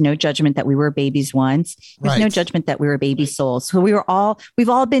said, there's no judgment that we were babies once. There's no judgment that we were baby souls. So we've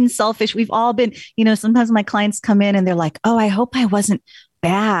all been selfish. We've all been, sometimes my clients come in and they're like, oh, I hope I wasn't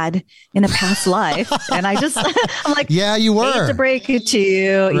bad in a past life. And I'm like, yeah, you were. I hate to break it to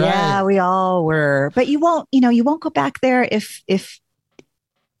you. Right. Yeah, we all were. But you won't go back there if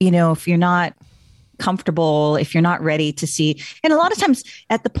you're not comfortable, if you're not ready to see. And a lot of times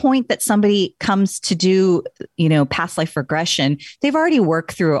at the point that somebody comes to do, past life regression, they've already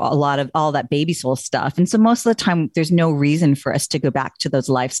worked through a lot of all that baby soul stuff. And so most of the time there's no reason for us to go back to those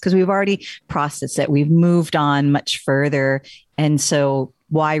lives because we've already processed it. We've moved on much further. And so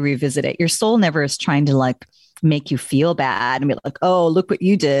why revisit it? Your soul never is trying to make you feel bad and be like, oh, look what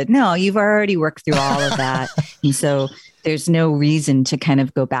you did. No, you've already worked through all of that. And so there's no reason to kind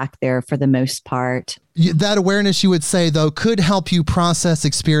of go back there for the most part. That awareness, you would say, though, could help you process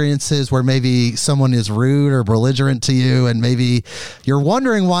experiences where maybe someone is rude or belligerent to you, and maybe you're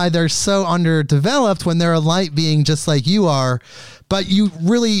wondering why they're so underdeveloped when they're a light being just like you are. But you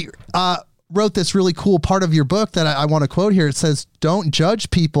really wrote this really cool part of your book that I want to quote here. It says, don't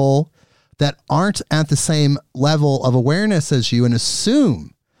judge people that aren't at the same level of awareness as you and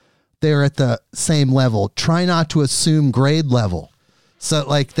assume they're at the same level. Try not to assume grade level. So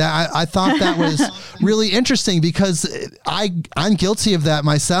like that, I thought that was really interesting because I'm guilty of that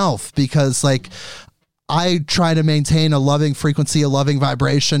myself, because I try to maintain a loving frequency, a loving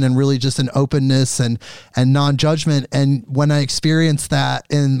vibration, and really just an openness and non-judgment. And when I experience that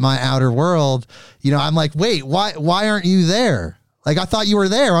in my outer world, I'm like, wait, why aren't you there? Like, I thought you were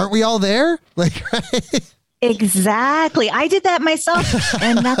there. Aren't we all there? Right? Exactly. I did that myself.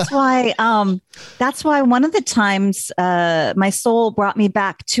 And that's why one of the times my soul brought me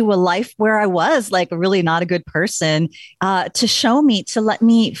back to a life where I was really not a good person, to let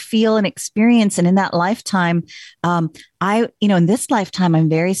me feel and experience. And in that lifetime, in this lifetime, I'm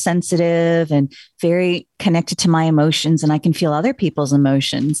very sensitive and very connected to my emotions, and I can feel other people's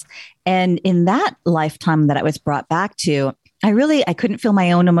emotions. And in that lifetime that I was brought back to, I couldn't feel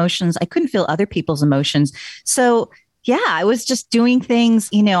my own emotions. I couldn't feel other people's emotions. So yeah, I was just doing things,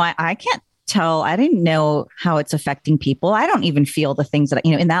 I can't tell. I didn't know how it's affecting people. I don't even feel the things that,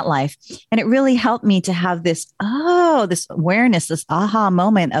 in that life. And it really helped me to have this awareness, this aha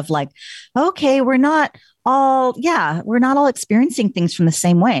moment of okay, we're not all experiencing things from the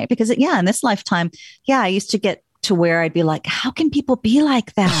same way. Because in this lifetime, I used to get to where I'd be like, how can people be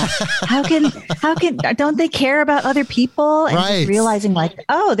like that? How can, don't they care about other people? And just realizing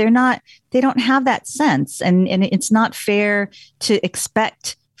they don't have that sense. And it's not fair to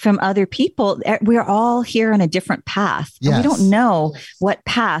expect from other people. We're all here on a different path. Yes. And we don't know what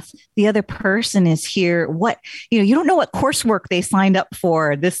path the other person is here. You don't know what coursework they signed up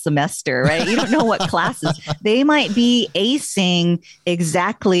for this semester, right? You don't know what classes. They might be acing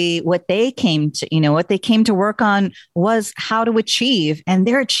exactly what they came to work on was how to achieve. And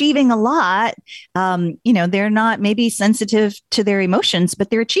they're achieving a lot. They're not maybe sensitive to their emotions,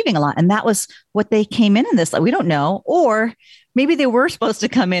 but they're achieving a lot. And that was what they came in this. We don't know. Or maybe they were supposed to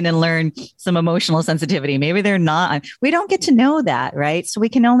come in and learn some emotional sensitivity. Maybe they're not. We don't get to know that, right? So we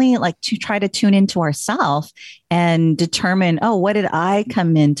can only try to tune into ourselves and determine, oh, what did I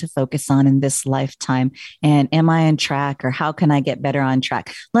come in to focus on in this lifetime? And am I on track, or how can I get better on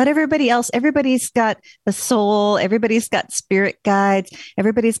track? Let everybody else, everybody's got a soul, everybody's got spirit guides,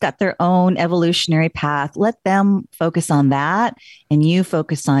 everybody's got their own evolutionary path. Let them focus on that and you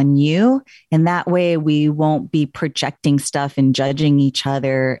focus on you. And that way we won't be projecting stuff and judging each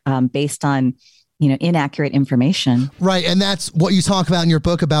other based on inaccurate information. Right. And that's what you talk about in your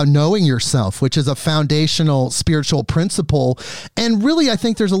book about knowing yourself, which is a foundational spiritual principle. And really, I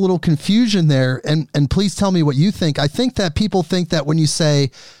think there's a little confusion there. And please tell me what you think. I think that people think that when you say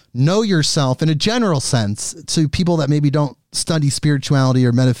know yourself in a general sense to people that maybe don't study spirituality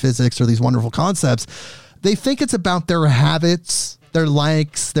or metaphysics or these wonderful concepts, they think it's about their habits, their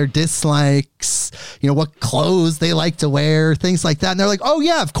likes, their dislikes, what clothes they like to wear, things like that. And they're like, oh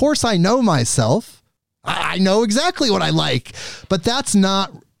yeah, of course I know myself. I know exactly what I like, but that's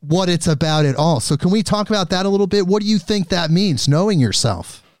not what it's about at all. So can we talk about that a little bit? What do you think that means, knowing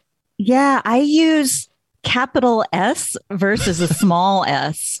yourself? Yeah, I use capital S versus a small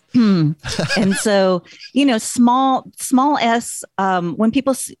s. And so, small s, when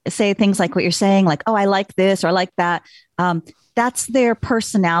people say things like what you're saying, like, oh, I like this or I like that, that's their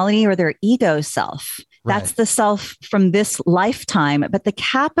personality or their ego self. Right. That's the self from this lifetime. But the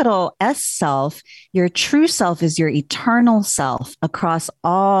capital S self, your true self, is your eternal self across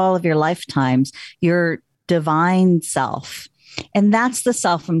all of your lifetimes, your divine self. And that's the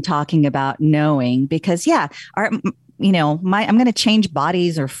self I'm talking about knowing, because I'm going to change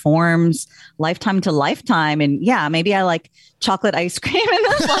bodies or forms lifetime to lifetime. And maybe I like chocolate ice cream in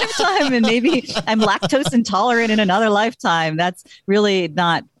this lifetime, and maybe I'm lactose intolerant in another lifetime. That's really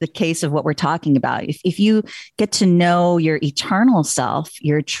not the case of what we're talking about. If you get to know your eternal self,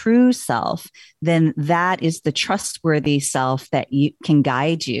 your true self, then that is the trustworthy self that you can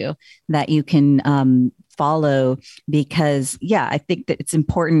guide you, that you can follow. Because I think that it's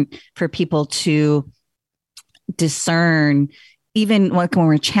important for people to discern, even when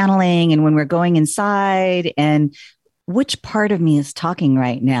we're channeling and when we're going inside, and which part of me is talking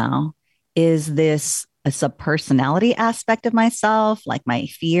right now. Is this a subpersonality aspect of myself, like my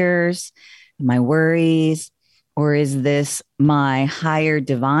fears, my worries, or is this my higher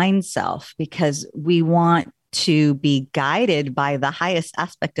divine self? Because we want to be guided by the highest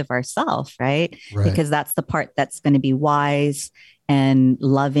aspect of ourself, right? Because that's the part that's going to be wise and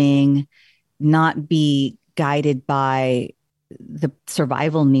loving, not be guided by the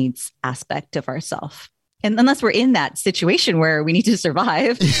survival needs aspect of ourself. And unless we're in that situation where we need to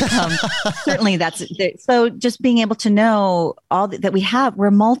survive, certainly that's so. Just being able to know all that we're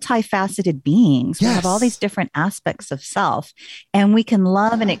multifaceted beings. Yes. We have all these different aspects of self, and we can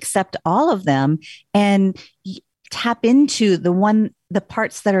love and accept all of them and tap into the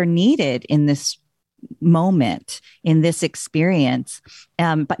parts that are needed in this moment, in this experience,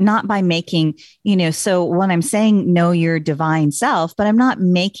 but not by making, so when I'm saying know your divine self, but I'm not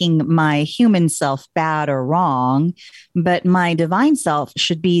making my human self bad or wrong, but my divine self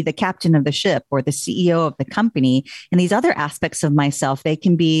should be the captain of the ship or the CEO of the company. And these other aspects of myself, they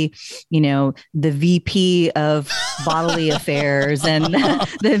can be, the VP of bodily affairs and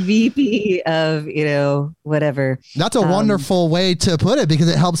the VP of, whatever. That's a wonderful way to put it, because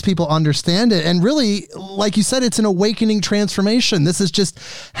it helps people understand it. And really, like you said, it's an awakening transformation. This is just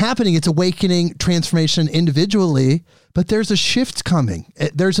happening. It's awakening transformation individually, but there's a shift coming.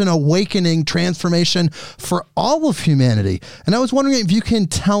 There's an awakening transformation for all of humanity. And I was wondering if you can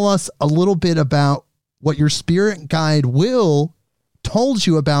tell us a little bit about what your spirit guide Will told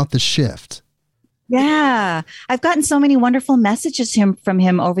you about the shift. Yeah, I've gotten so many wonderful messages from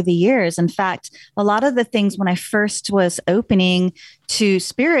him over the years. In fact, a lot of the things when I first was opening to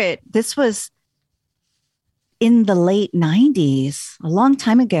spirit, this was in the late 90s, a long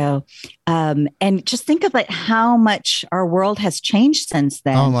time ago. And just think of how much our world has changed since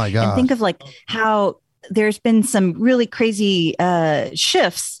then. Oh my God. And think of how there's been some really crazy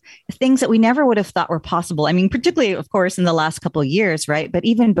shifts, things that we never would have thought were possible. I mean, particularly, of course, in the last couple of years, right? But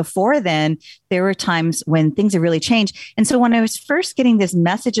even before then, there were times when things have really changed. And so when I was first getting these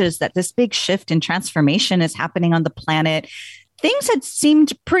messages that this big shift and transformation is happening on the planet, things had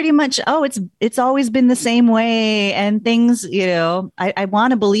seemed pretty much, it's always been the same way. And things, I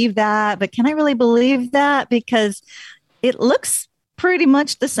want to believe that, but can I really believe that? Because it looks pretty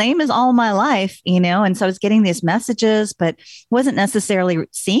much the same as all my life, And so I was getting these messages, but wasn't necessarily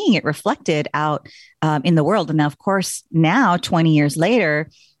seeing it reflected out in the world. And now, of course, now 20 years later,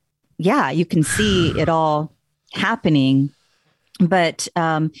 you can see it all happening. But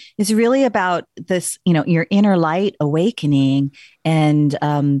it's really about this, your inner light awakening and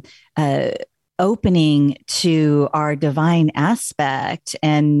opening to our divine aspect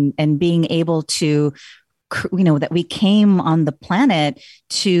and being able to, that we came on the planet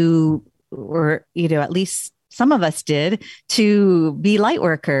to, or, at least some of us did, to be light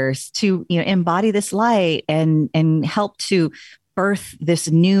workers, to, embody this light and help to birth this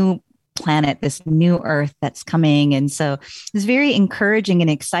new planet, this new earth that's coming. And so it's very encouraging and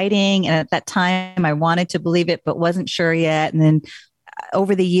exciting. And at that time, I wanted to believe it, but wasn't sure yet. And then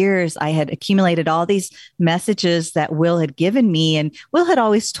over the years, I had accumulated all these messages that Will had given me. And Will had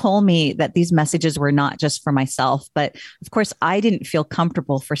always told me that these messages were not just for myself. But of course, I didn't feel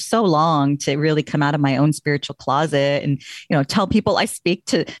comfortable for so long to really come out of my own spiritual closet and, tell people I speak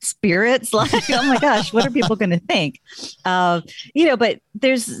to spirits. Like, oh my gosh, what are people going to think? But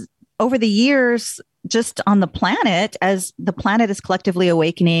there's, over the years, just on the planet, as the planet is collectively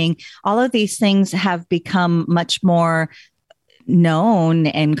awakening, all of these things have become much more known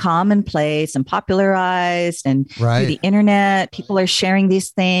and commonplace and popularized, and through the internet, people are sharing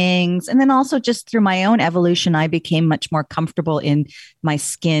these things. And then also just through my own evolution, I became much more comfortable in my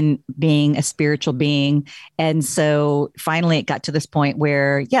skin being a spiritual being. And so finally it got to this point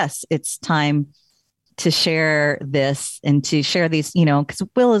where, yes, it's time to share this and to share these, because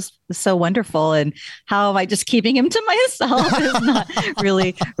Will is so wonderful, and how am I just keeping him to myself is not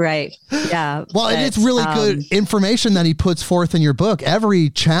really right. Yeah. Well, and it's really good information that he puts forth in your book. Every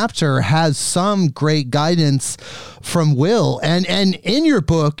chapter has some great guidance from Will. And in your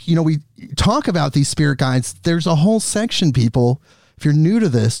book, we talk about these spirit guides. There's a whole section, people, if you're new to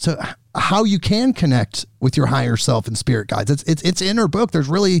this, to how you can connect with your higher self and spirit guides. It's in her book. There's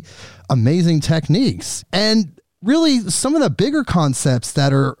really amazing techniques, and really some of the bigger concepts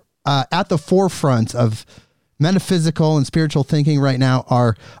that are at the forefront of metaphysical and spiritual thinking right now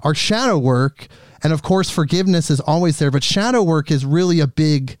are shadow work. And of course, forgiveness is always there, but shadow work is really a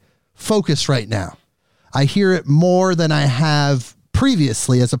big focus right now. I hear it more than I have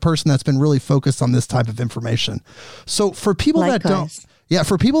previously as a person that's been really focused on this type of information. So for people that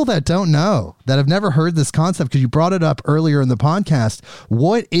don't know, that have never heard this concept, because you brought it up earlier in the podcast,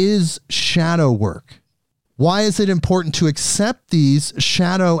 what is shadow work? Why is it important to accept these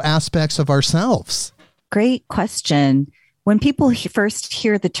shadow aspects of ourselves? Great question. When people first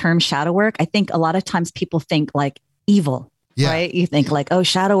hear the term shadow work, I think a lot of times people think like evil, right? You think like, oh,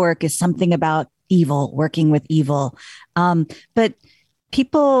 shadow work is something about evil, working with evil. But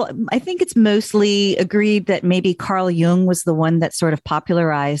people, I think it's mostly agreed that maybe Carl Jung was the one that sort of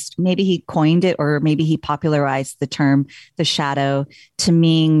popularized, maybe he coined it, or maybe he popularized the term, the shadow, to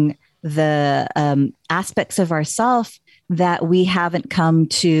mean the aspects of ourself that we haven't come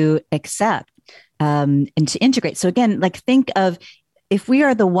to accept and to integrate. So again, like think of, if we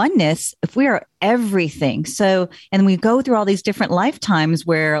are the oneness, if we are everything. So, and we go through all these different lifetimes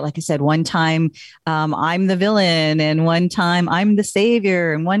where, like I said, one time I'm the villain, and one time I'm the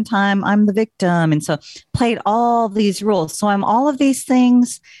savior, and one time I'm the victim. And so played all these roles. So I'm all of these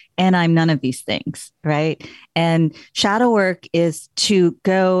things, and I'm none of these things, right? And shadow work is to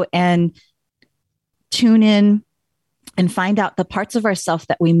go and tune in and find out the parts of ourselves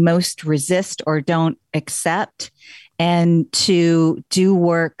that we most resist or don't accept, and to do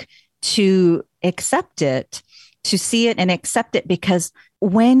work to accept it, to see it and accept it. Because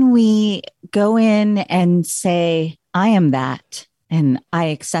when we go in and say, I am that, and I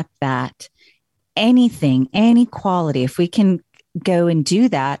accept that, anything, any quality, if we can go and do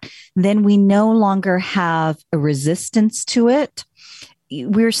that, then we no longer have a resistance to it.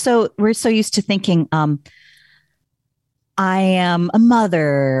 We're so used to thinking, I am a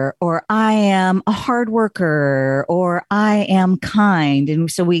mother, or I am a hard worker, or I am kind.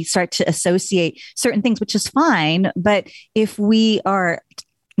 And so we start to associate certain things, which is fine. But if we are,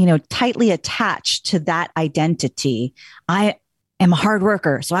 tightly attached to that identity, I am a hard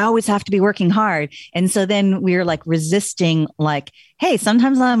worker, so I always have to be working hard. And so then we're like resisting, like, hey,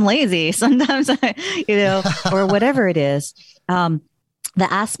 sometimes I'm lazy, sometimes or whatever it is. The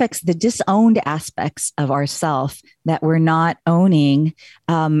aspects, the disowned aspects of ourself that we're not owning,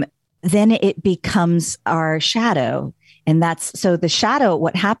 then it becomes our shadow. And so the shadow,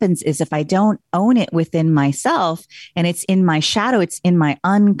 what happens is if I don't own it within myself, and it's in my shadow, it's in my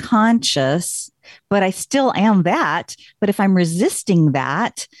unconscious, but I still am that. But if I'm resisting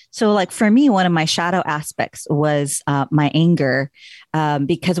that, so like for me, one of my shadow aspects was my anger.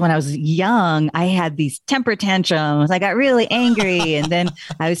 Because when I was young, I had these temper tantrums. I got really angry. And then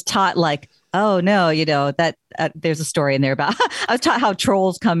I was taught like, oh no, that there's a story in there about, I was taught how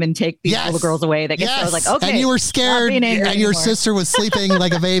trolls come and take these little girls away. So I was like, okay. And you were scared, and your sister was sleeping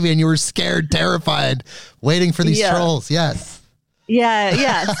like a baby, and you were scared, terrified, waiting for these trolls. Yes.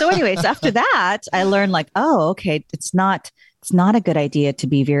 Yeah. So anyways, after that, I learned like, oh, okay, it's not a good idea to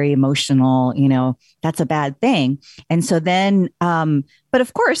be very emotional. That's a bad thing. And so then, but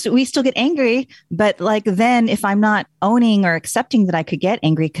of course we still get angry. But like, then if I'm not owning or accepting that I could get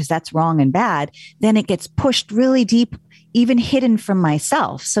angry because that's wrong and bad, then it gets pushed really deep, even hidden from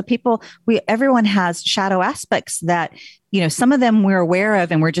myself. So everyone has shadow aspects that, some of them we're aware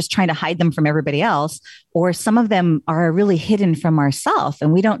of and we're just trying to hide them from everybody else, or some of them are really hidden from ourselves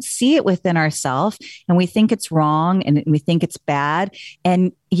and we don't see it within ourselves and we think it's wrong and we think it's bad.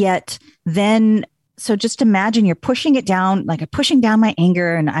 And yet then, so just imagine you're pushing it down, like I'm pushing down my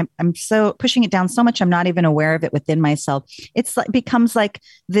anger and I'm so pushing it down so much, I'm not even aware of it within myself. It's like, becomes like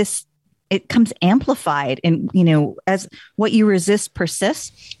this, it comes amplified and, as what you resist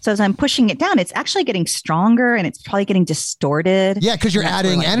persists. So as I'm pushing it down, it's actually getting stronger and it's probably getting distorted. Yeah. Cause you're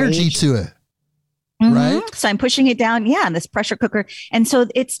adding energy to it. Mm-hmm. Right. So I'm pushing it down. Yeah. In this pressure cooker. And so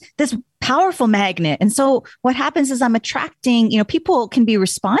it's this powerful magnet. And so what happens is I'm attracting, people can be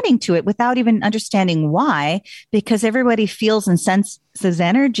responding to it without even understanding why, because everybody feels and senses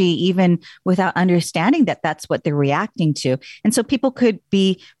energy, even without understanding that that's what they're reacting to. And so people could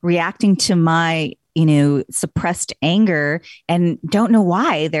be reacting to my, suppressed anger and don't know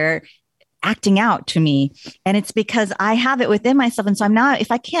why they're acting out to me. And it's because I have it within myself. And so if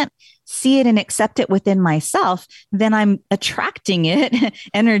I can't see it and accept it within myself, then I'm attracting it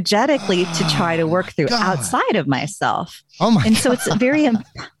energetically to try to work through outside of myself. Oh my! And so it's very,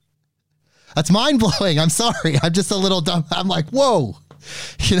 that's mind blowing. I'm sorry. I'm just a little dumb. I'm like, whoa,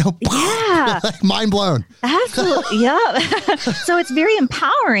 yeah, mind blown. Absolutely. Yeah. So it's very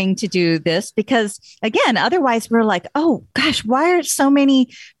empowering to do this because again, otherwise we're like, oh gosh, why are so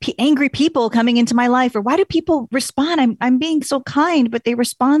many angry people coming into my life? Or why do people respond? I'm being so kind, but they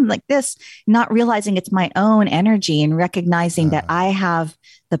respond like this, not realizing it's my own energy and recognizing that I have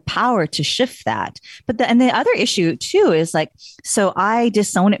the power to shift that. But the other issue too is like, so I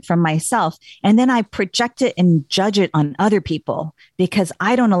disown it from myself and then I project it and judge it on other people because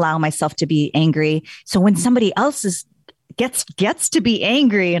I don't allow myself to be angry. So when somebody else gets to be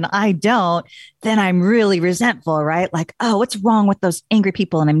angry and I don't, then I'm really resentful, right? Like, oh, what's wrong with those angry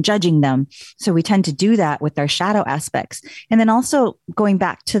people? And I'm judging them. So we tend to do that with our shadow aspects. And then also going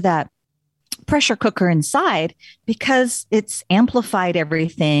back to that pressure cooker inside, because it's amplified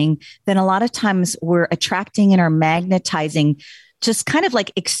everything, then a lot of times we're attracting and are magnetizing just kind of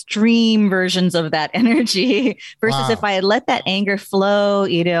like extreme versions of that energy versus if I had let that anger flow,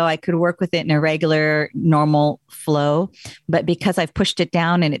 I could work with it in a regular, normal flow. But because I've pushed it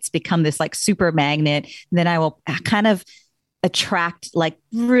down and it's become this like super magnet, then I will kind of attract like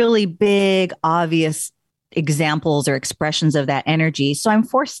really big, obvious examples or expressions of that energy. So I'm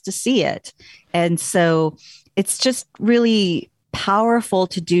forced to see it. And so it's just really powerful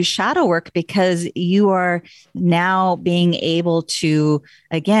to do shadow work because you are now being able to,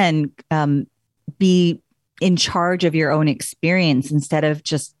 again, be in charge of your own experience instead of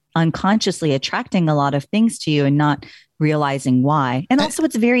just unconsciously attracting a lot of things to you and not realizing why. And also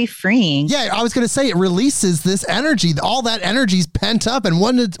it's very freeing. Yeah, I was going to say it releases this energy. All that energy is pent up. And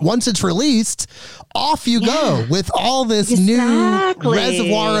once it's released, off you go with all this new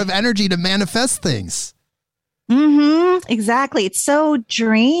reservoir of energy to manifest things. Mm-hmm. Exactly. It's so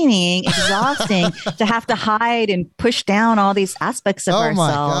draining, exhausting to have to hide and push down all these aspects of ourselves. Oh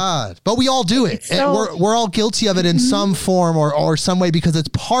my God. But we all do it. And we're all guilty of it in some form or some way because it's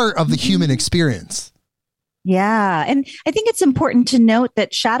part of the human experience. Yeah. And I think it's important to note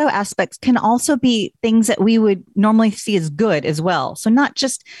that shadow aspects can also be things that we would normally see as good as well. So not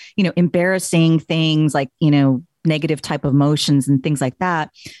just, embarrassing things like, negative type of emotions and things like that,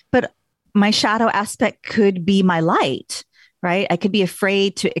 but my shadow aspect could be my light, right? I could be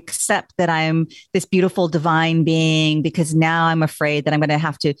afraid to accept that I'm this beautiful divine being because now I'm afraid that I'm going to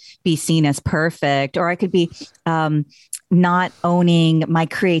have to be seen as perfect. Or I could be not owning my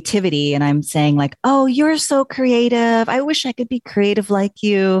creativity and I'm saying like, oh, you're so creative. I wish I could be creative like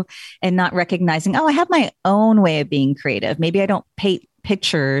you, and not recognizing, oh, I have my own way of being creative. Maybe I don't paint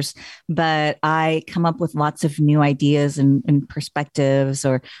pictures, but I come up with lots of new ideas and perspectives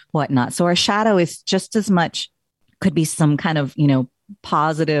or whatnot. So our shadow is just as much, could be some kind of,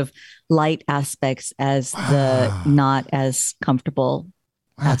 positive light aspects as the not as comfortable.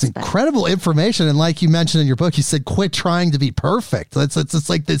 That's incredible information. And like you mentioned in your book, you said, quit trying to be perfect. It's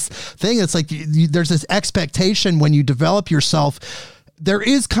like this thing. It's like there's this expectation when you develop yourself. There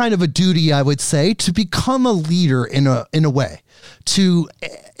is kind of a duty, I would say, to become a leader in a way, to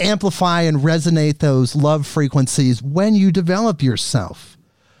amplify and resonate those love frequencies when you develop yourself.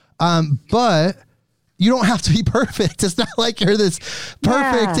 But You don't have to be perfect. It's not like you're this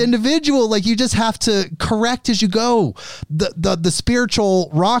perfect individual. Like, you just have to correct as you go. The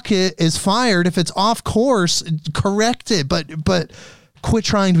spiritual rocket is fired. If it's off course, correct it, but quit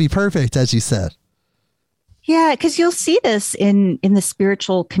trying to be perfect, as you said. Yeah, because you'll see this in the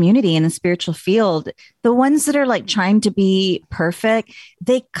spiritual community, in the spiritual field. The ones that are like trying to be perfect,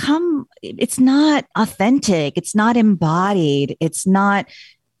 it's not authentic. It's not embodied. It's not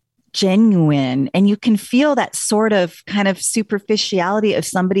genuine. And you can feel that sort of kind of superficiality of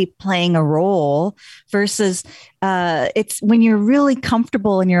somebody playing a role versus it's when you're really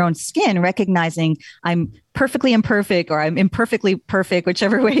comfortable in your own skin, recognizing I'm perfectly imperfect or I'm imperfectly perfect,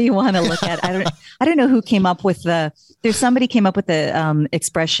 whichever way you want to look at it. I don't know who came up with somebody came up with the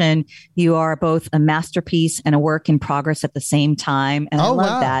expression, you are both a masterpiece and a work in progress at the same time. And I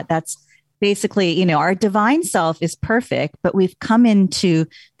love that. That's basically, our divine self is perfect, but we've come into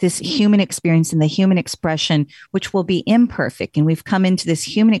this human experience and the human expression, which will be imperfect. And we've come into this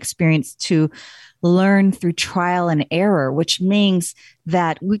human experience to learn through trial and error, which means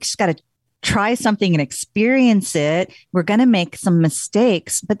that we just got to try something and experience it. We're going to make some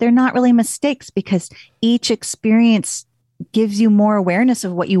mistakes, but they're not really mistakes because each experience gives you more awareness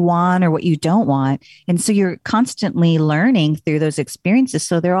of what you want or what you don't want. And so you're constantly learning through those experiences.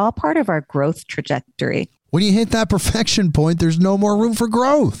 So they're all part of our growth trajectory. When you hit that perfection point, there's no more room for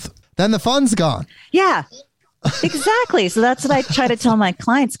growth. Then the fun's gone. Yeah, exactly. So that's what I try to tell my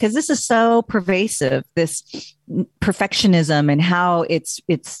clients, because this is so pervasive, this perfectionism and how it's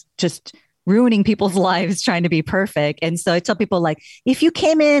just ruining people's lives trying to be perfect. And so I tell people, like, if you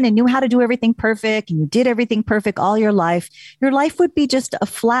came in and knew how to do everything perfect and you did everything perfect all your life would be just a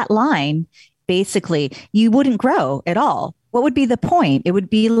flat line. Basically, you wouldn't grow at all. What would be the point? It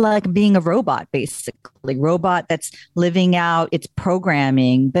would be like being a robot, basically, robot that's living out its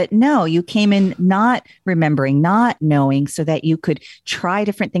programming. But no, you came in not remembering, not knowing, so that you could try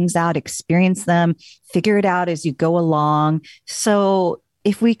different things out, experience them, figure it out as you go along. So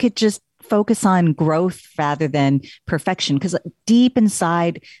if we could just focus on growth rather than perfection, because deep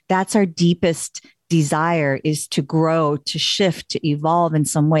inside, that's our deepest desire, is to grow, to shift, to evolve in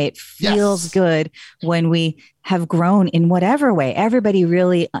some way. It feels good when we have grown in whatever way. Everybody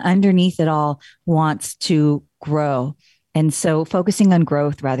really underneath it all wants to grow. And so focusing on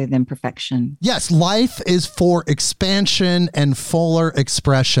growth rather than perfection. Yes, life is for expansion and fuller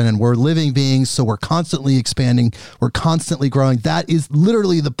expression. And we're living beings, so we're constantly expanding. We're constantly growing. That is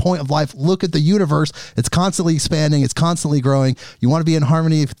literally the point of life. Look at the universe. It's constantly expanding. It's constantly growing. You want to be in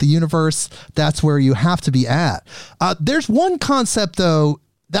harmony with the universe. That's where you have to be at. There's one concept, though,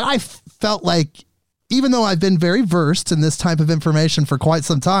 that I felt like, even though I've been very versed in this type of information for quite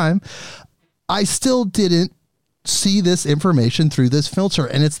some time, I still didn't see this information through this filter.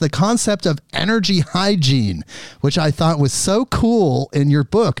 And it's the concept of energy hygiene, which I thought was so cool in your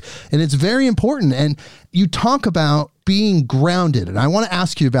book. And it's very important. And you talk about being grounded. And I want to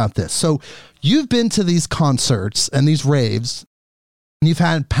ask you about this. So you've been to these concerts and these raves, and you've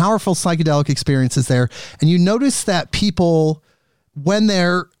had powerful psychedelic experiences there. And you notice that people, when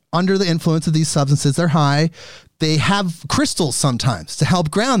they're under the influence of these substances, they're high, they have crystals sometimes to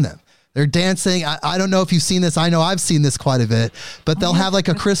help ground them. They're dancing. I don't know if you've seen this. I know I've seen this quite a bit, but they'll have like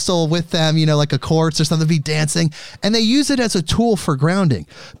a crystal with them, like a quartz or something, be dancing, and they use it as a tool for grounding.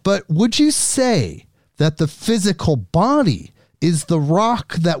 But would you say that the physical body is the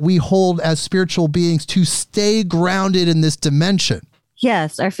rock that we hold as spiritual beings to stay grounded in this dimension?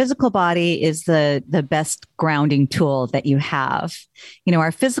 Yes, our physical body is the best grounding tool that you have.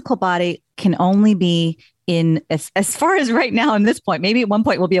 Our physical body can only be in as far as right now in this point. Maybe at one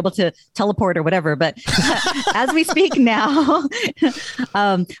point we'll be able to teleport or whatever, but as we speak now,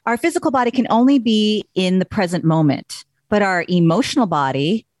 our physical body can only be in the present moment, but our emotional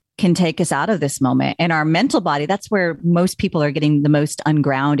body can take us out of this moment. And our mental body, that's where most people are getting the most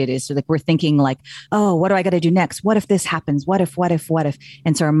ungrounded, is so like we're thinking like, oh, what do I got to do next? What if this happens? What if?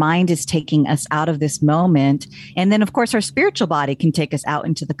 And so our mind is taking us out of this moment. And then of course our spiritual body can take us out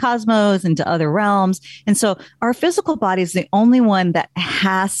into the cosmos, into other realms. And so our physical body is the only one that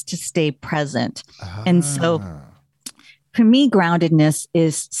has to stay present. And so for me, groundedness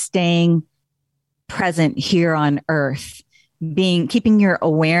is staying present here on earth, keeping your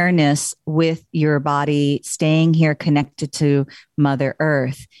awareness with your body, staying here connected to Mother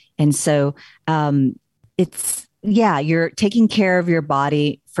Earth. And so you're taking care of your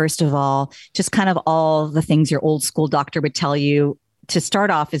body, first of all, just kind of all the things your old school doctor would tell you. To start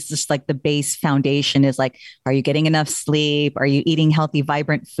off, is just like the base foundation is like, are you getting enough sleep? Are you eating healthy,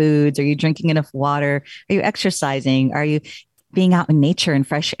 vibrant foods? Are you drinking enough water? Are you exercising? Are you being out in nature and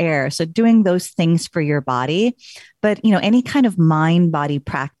fresh air. So doing those things for your body. But, any kind of mind body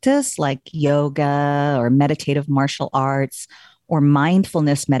practice like yoga or meditative martial arts or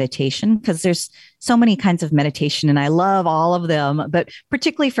mindfulness meditation, because there's so many kinds of meditation and I love all of them, but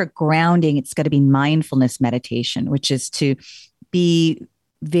particularly for grounding, it's got to be mindfulness meditation, which is to be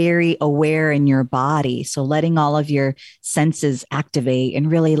very aware in your body. So letting all of your senses activate and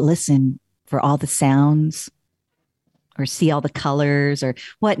really listen for all the sounds or see all the colors or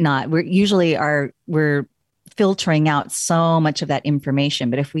whatnot. We're filtering out so much of that information.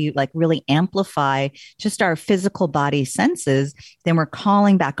 But if we really amplify just our physical body senses, then we're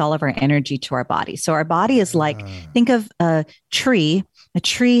calling back all of our energy to our body. So our body is think of a tree. A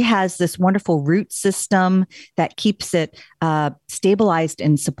tree has this wonderful root system that keeps it stabilized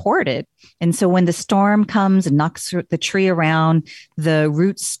and supported. And so when the storm comes and knocks the tree around, the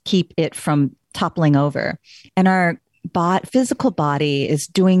roots keep it from toppling over. And our physical body is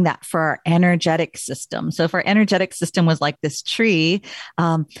doing that for our energetic system. So if our energetic system was like this tree,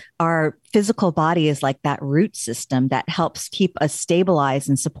 our physical body is like that root system that helps keep us stabilized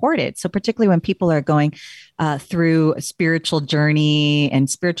and supported. So particularly when people are going through a spiritual journey and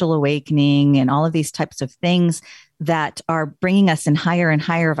spiritual awakening and all of these types of things that are bringing us in higher and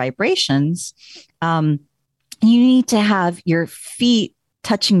higher vibrations, you need to have your feet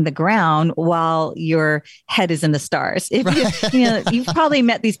touching the ground while your head is in the stars. You've probably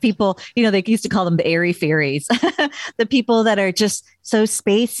met these people, they used to call them the airy fairies, the people that are just so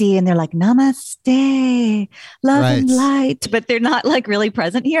spacey and they're like, namaste, love and light, but they're not really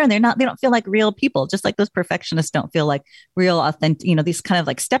present here. And they don't feel like real people, just like those perfectionists don't feel like real authentic, these kind of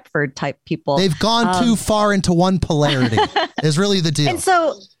like Stepford type people. They've gone too far into one polarity is really the deal. And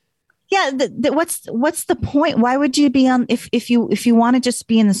so, yeah, what's the point? Why would you be on if you want to just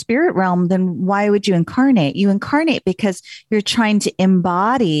be in the spirit realm, then why would you incarnate? You incarnate because you're trying to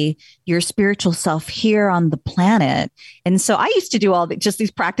embody your spiritual self here on the planet. And so I used to do just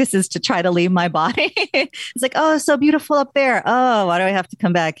these practices to try to leave my body. It's like, oh, so beautiful up there. Oh, why do I have to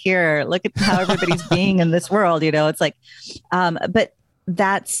come back here? Look at how everybody's being in this world. It's like, but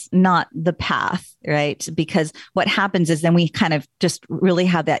that's not the path, right? Because what happens is then we kind of just really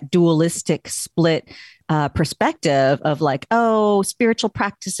have that dualistic split perspective of like, oh, spiritual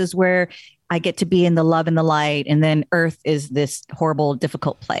practices where I get to be in the love and the light, and then earth is this horrible,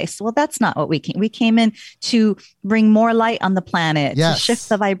 difficult place. Well, that's not what we came. We came in to bring more light on the planet, to shift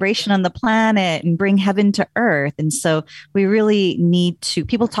the vibration on the planet and bring heaven to earth. And so we really need to,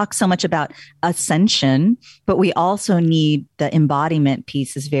 people talk so much about ascension, but we also need the embodiment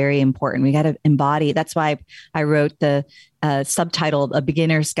piece is very important. We got to embody. That's why I wrote the subtitled A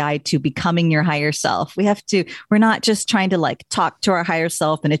Beginner's Guide to Becoming Your Higher Self. We're not just trying to talk to our higher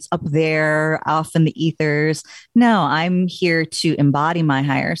self and it's up there off in the ethers. No, I'm here to embody my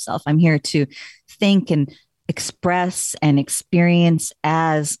higher self. I'm here to think and express and experience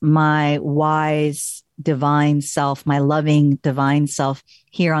as my wise divine self, my loving divine self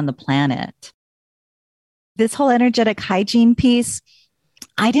here on the planet. This whole energetic hygiene piece,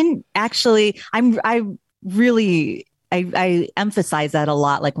 I emphasize that a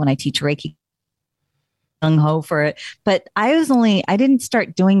lot, like when I teach Reiki, gung-ho for it. But I didn't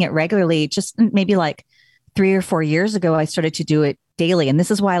start doing it regularly, just maybe 3 or 4 years ago, I started to do it daily. And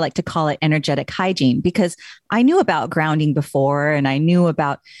this is why I like to call it energetic hygiene, because I knew about grounding before and I knew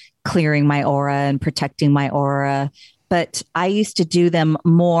about clearing my aura and protecting my aura. But I used to do them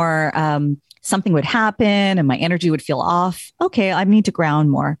more, something would happen and my energy would feel off. Okay, I need to ground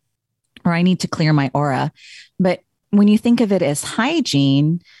more, or I need to clear my aura. But when you think of it as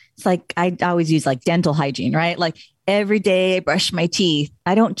hygiene, it's like I always use dental hygiene, right? Like every day I brush my teeth.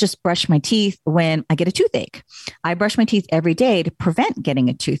 I don't just brush my teeth when I get a toothache. I brush my teeth every day to prevent getting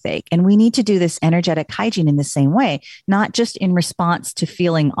a toothache. And we need to do this energetic hygiene in the same way, not just in response to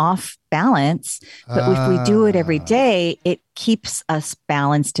feeling off balance, but if we do it every day, it keeps us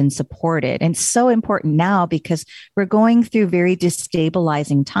balanced and supported. And it's so important now because we're going through very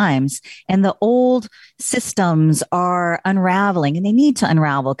destabilizing times and the old systems are unraveling, and they need to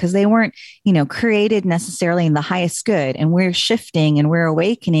unravel because they weren't, created necessarily in the highest good. And we're shifting and we're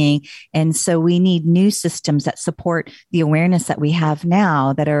awakening. And so we need new systems that support the awareness that we have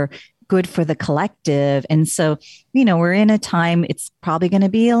now that are good for the collective. And so, we're in a time, it's probably going to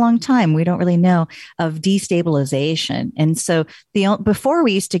be a long time, we don't really know, of destabilization. And so before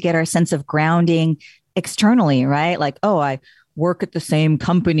we used to get our sense of grounding externally, right? Like, oh, I work at the same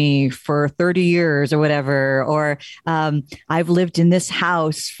company for 30 years or whatever, or I've lived in this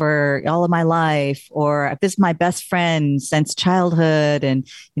house for all of my life, or this is my best friend since childhood, and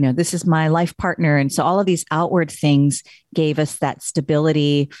this is my life partner. And so all of these outward things gave us that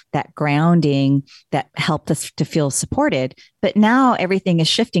stability, that grounding that helped us to feel supported. But now everything is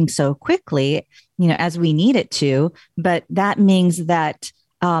shifting so quickly, as we need it to. But that means that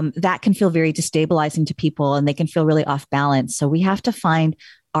that can feel very destabilizing to people, and they can feel really off balance. So we have to find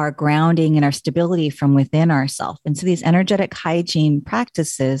our grounding and our stability from within ourselves. And so these energetic hygiene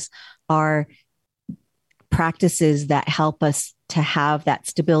practices are practices that help us to have that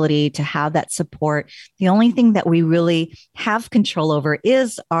stability, to have that support. The only thing that we really have control over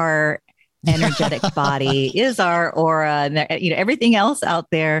is our energetic body, is our aura, and everything else out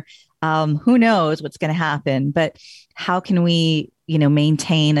there. Who knows what's going to happen? But how can we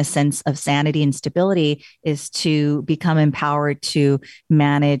maintain a sense of sanity and stability is to become empowered to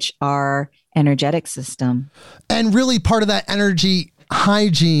manage our energetic system. And really part of that energy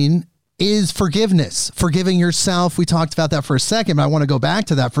hygiene is forgiveness, forgiving yourself. We talked about that for a second, but I want to go back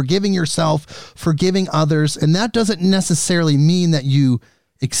to that. Forgiving yourself, forgiving others. And that doesn't necessarily mean that you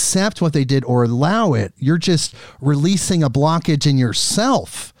accept what they did or allow it. You're just releasing a blockage in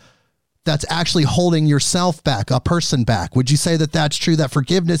yourself that's actually holding yourself back, a person back. Would you say that that's true, that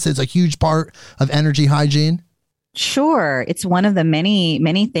forgiveness is a huge part of energy hygiene? Sure. It's one of the many,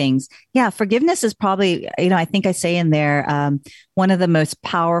 many things. Yeah. Forgiveness is probably, I think I say in there, one of the most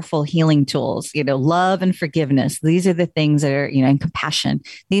powerful healing tools, love and forgiveness. These are the things that are, and compassion.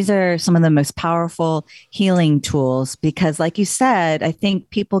 These are some of the most powerful healing tools because like you said, I think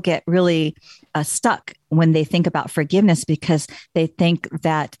people get really stuck when they think about forgiveness because they think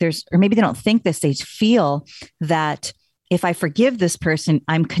that or maybe they don't think this, they feel that if I forgive this person,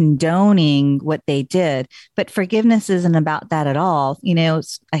 I'm condoning what they did. But forgiveness isn't about that at all.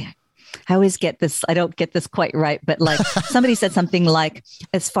 I always get this, I don't get this quite right, but like somebody said something like,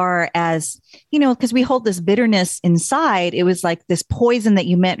 as far as, because we hold this bitterness inside, it was like this poison that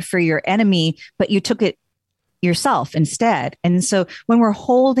you meant for your enemy, but you took it yourself instead. And so when we're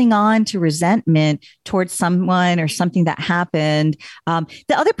holding on to resentment towards someone or something that happened,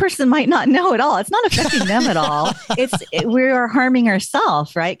 the other person might not know at all. It's not affecting them at all. We are harming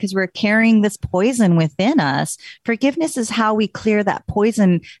ourselves, right? Because we're carrying this poison within us. Forgiveness is how we clear that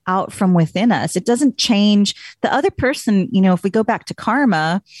poison out from within us. It doesn't change the other person. If we go back to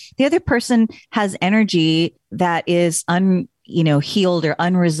karma, the other person has energy that is healed or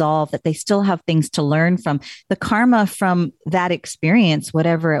unresolved, that they still have things to learn from. The karma from that experience,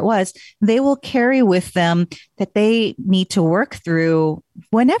 whatever it was, they will carry with them that they need to work through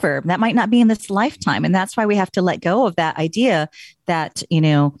whenever. That might not be in this lifetime. And that's why we have to let go of that idea that,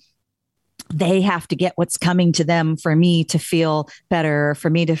 they have to get what's coming to them for me to feel better, for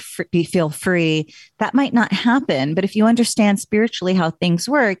me to feel free. That might not happen. But if you understand spiritually how things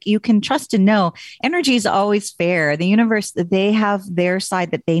work, you can trust and know energy is always fair. The universe, they have their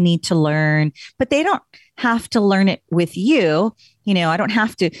side that they need to learn, but they don't have to learn it with you. I don't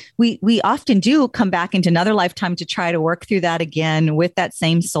have to. We often do come back into another lifetime to try to work through that again with that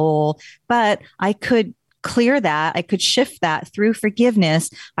same soul. But I could clear that. I could shift that through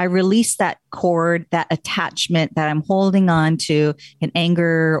forgiveness. I release that cord, that attachment that I'm holding on to in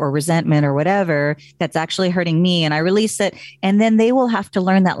anger or resentment or whatever that's actually hurting me. And I release it. And then they will have to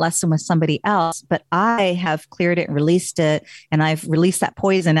learn that lesson with somebody else. But I have cleared it, released it, and I've released that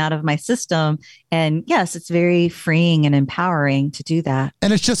poison out of my system. And yes, it's very freeing and empowering to do that.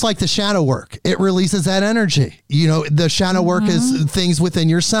 And it's just like the shadow work. It releases that energy. The shadow work is things within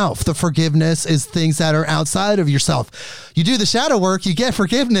yourself. The forgiveness is things that are outside of yourself. You do the shadow work, you get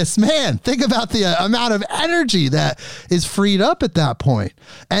forgiveness. Man, think about the amount of energy that is freed up at that point.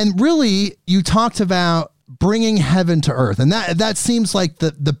 And really, you talked about bringing heaven to earth. And that seems like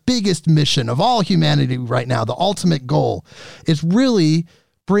the biggest mission of all humanity right now. The ultimate goal is really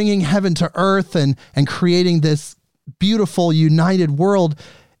bringing heaven to earth and creating this beautiful, united world.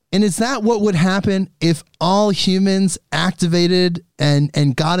 And is that what would happen if all humans activated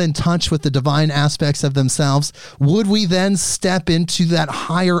and got in touch with the divine aspects of themselves? Would we then step into that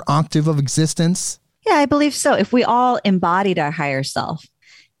higher octave of existence? Yeah, I believe so. If we all embodied our higher self.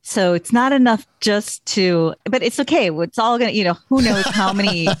 So it's not enough just but it's okay. It's all going to, who knows how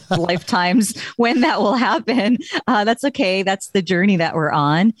many lifetimes when that will happen. That's okay. That's the journey that we're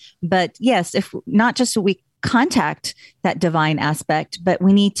on. But yes, if not just we contact that divine aspect, but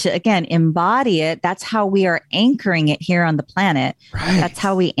we need to, again, embody it. That's how we are anchoring it here on the planet. Right. That's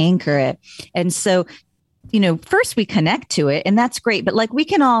how we anchor it. And so first we connect to it, and that's great. But like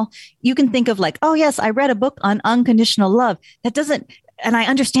you can think of like, oh yes, I read a book on unconditional love. And I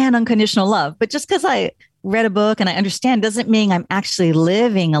understand unconditional love, but just because I read a book and I understand doesn't mean I'm actually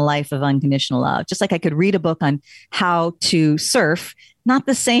living a life of unconditional love. Just like I could read a book on how to surf, not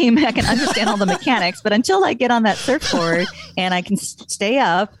the same. I can understand all the mechanics, but until I get on that surfboard and I can stay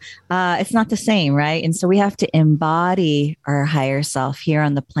up, it's not the same, right? And so we have to embody our higher self here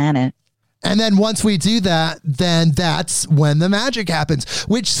on the planet. And then once we do that, then that's when the magic happens,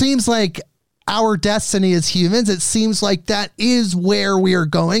 which seems like our destiny as humans. It seems like that is where we are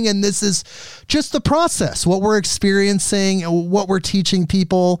going. And this is just the process, what we're experiencing, what we're teaching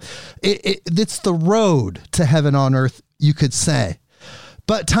people. It's the road to heaven on earth, you could say.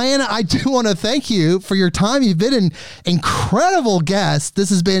 But Tianna, I do want to thank you for your time. You've been an incredible guest.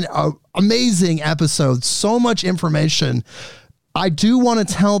 This has been an amazing episode. So much information. I do want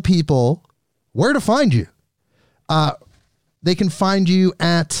to tell people where to find you. They can find you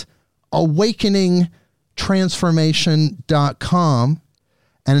at awakeningtransformation.com.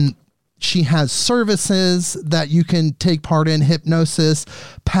 And she has services that you can take part in: hypnosis,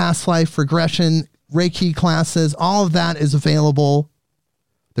 past life regression, Reiki classes. All of that is available.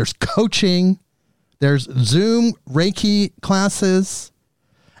 There's coaching. There's Zoom Reiki classes.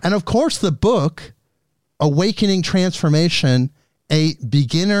 And of course, the book, Awakening Transformation, A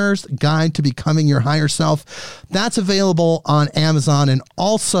Beginner's Guide to Becoming Your Higher Self. That's available on Amazon and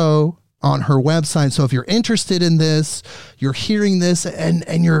also on her website. So if you're interested in this, you're hearing this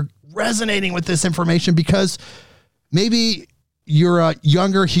and you're resonating with this information because maybe you're a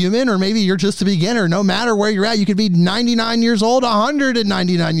younger human or maybe you're just a beginner, no matter where you're at, you could be 99 years old,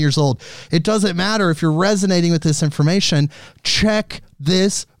 199 years old. It doesn't matter. If you're resonating with this information, check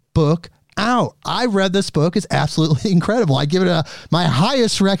this book out. I read this book. It's absolutely incredible. I give it my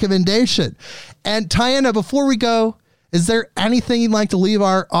highest recommendation. And Tianna, before we go, is there anything you'd like to leave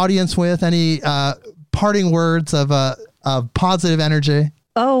our audience with? Any parting words of positive energy?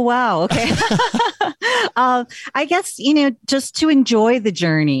 Oh, wow. Okay. I guess, just to enjoy the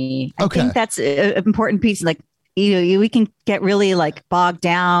journey. I think that's an important piece. Like, we can get really like bogged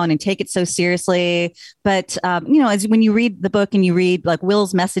down and take it so seriously. But, as when you read the book and you read like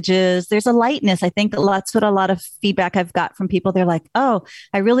Will's messages, there's a lightness. I think that's what a lot of feedback I've got from people. They're like, oh,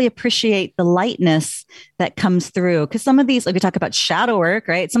 I really appreciate the lightness that comes through. Because some of these, like we talk about shadow work,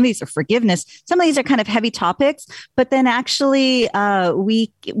 right? Some of these are forgiveness. Some of these are kind of heavy topics. But then actually,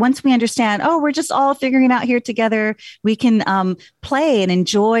 once we understand, oh, we're just all figuring it out here together, we can play and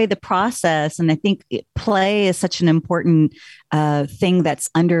enjoy the process. And I think play is such an important thing that's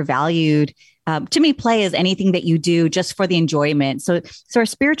undervalued. To me, play is anything that you do just for the enjoyment. So our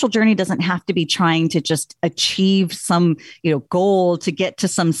spiritual journey doesn't have to be trying to just achieve some, goal to get to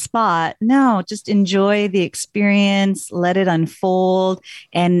some spot. No, just enjoy the experience, let it unfold.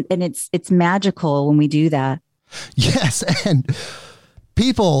 And it's magical when we do that. Yes. And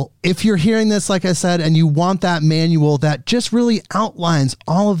people, if you're hearing this, like I said, and you want that manual that just really outlines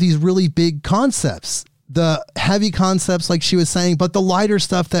all of these really big concepts, the heavy concepts, like she was saying, but the lighter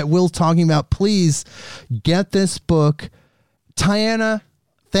stuff that Will's talking about, please get this book. Tianna,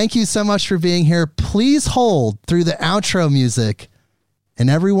 thank you so much for being here. Please hold through the outro music. And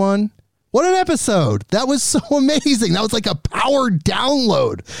everyone, what an episode. That was so amazing. That was like a power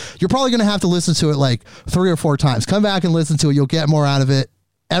download. You're probably going to have to listen to it like 3 or 4 times. Come back and listen to it. You'll get more out of it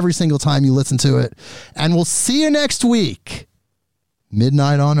every single time you listen to it. And we'll see you next week.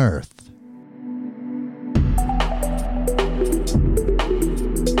 Midnight on Earth.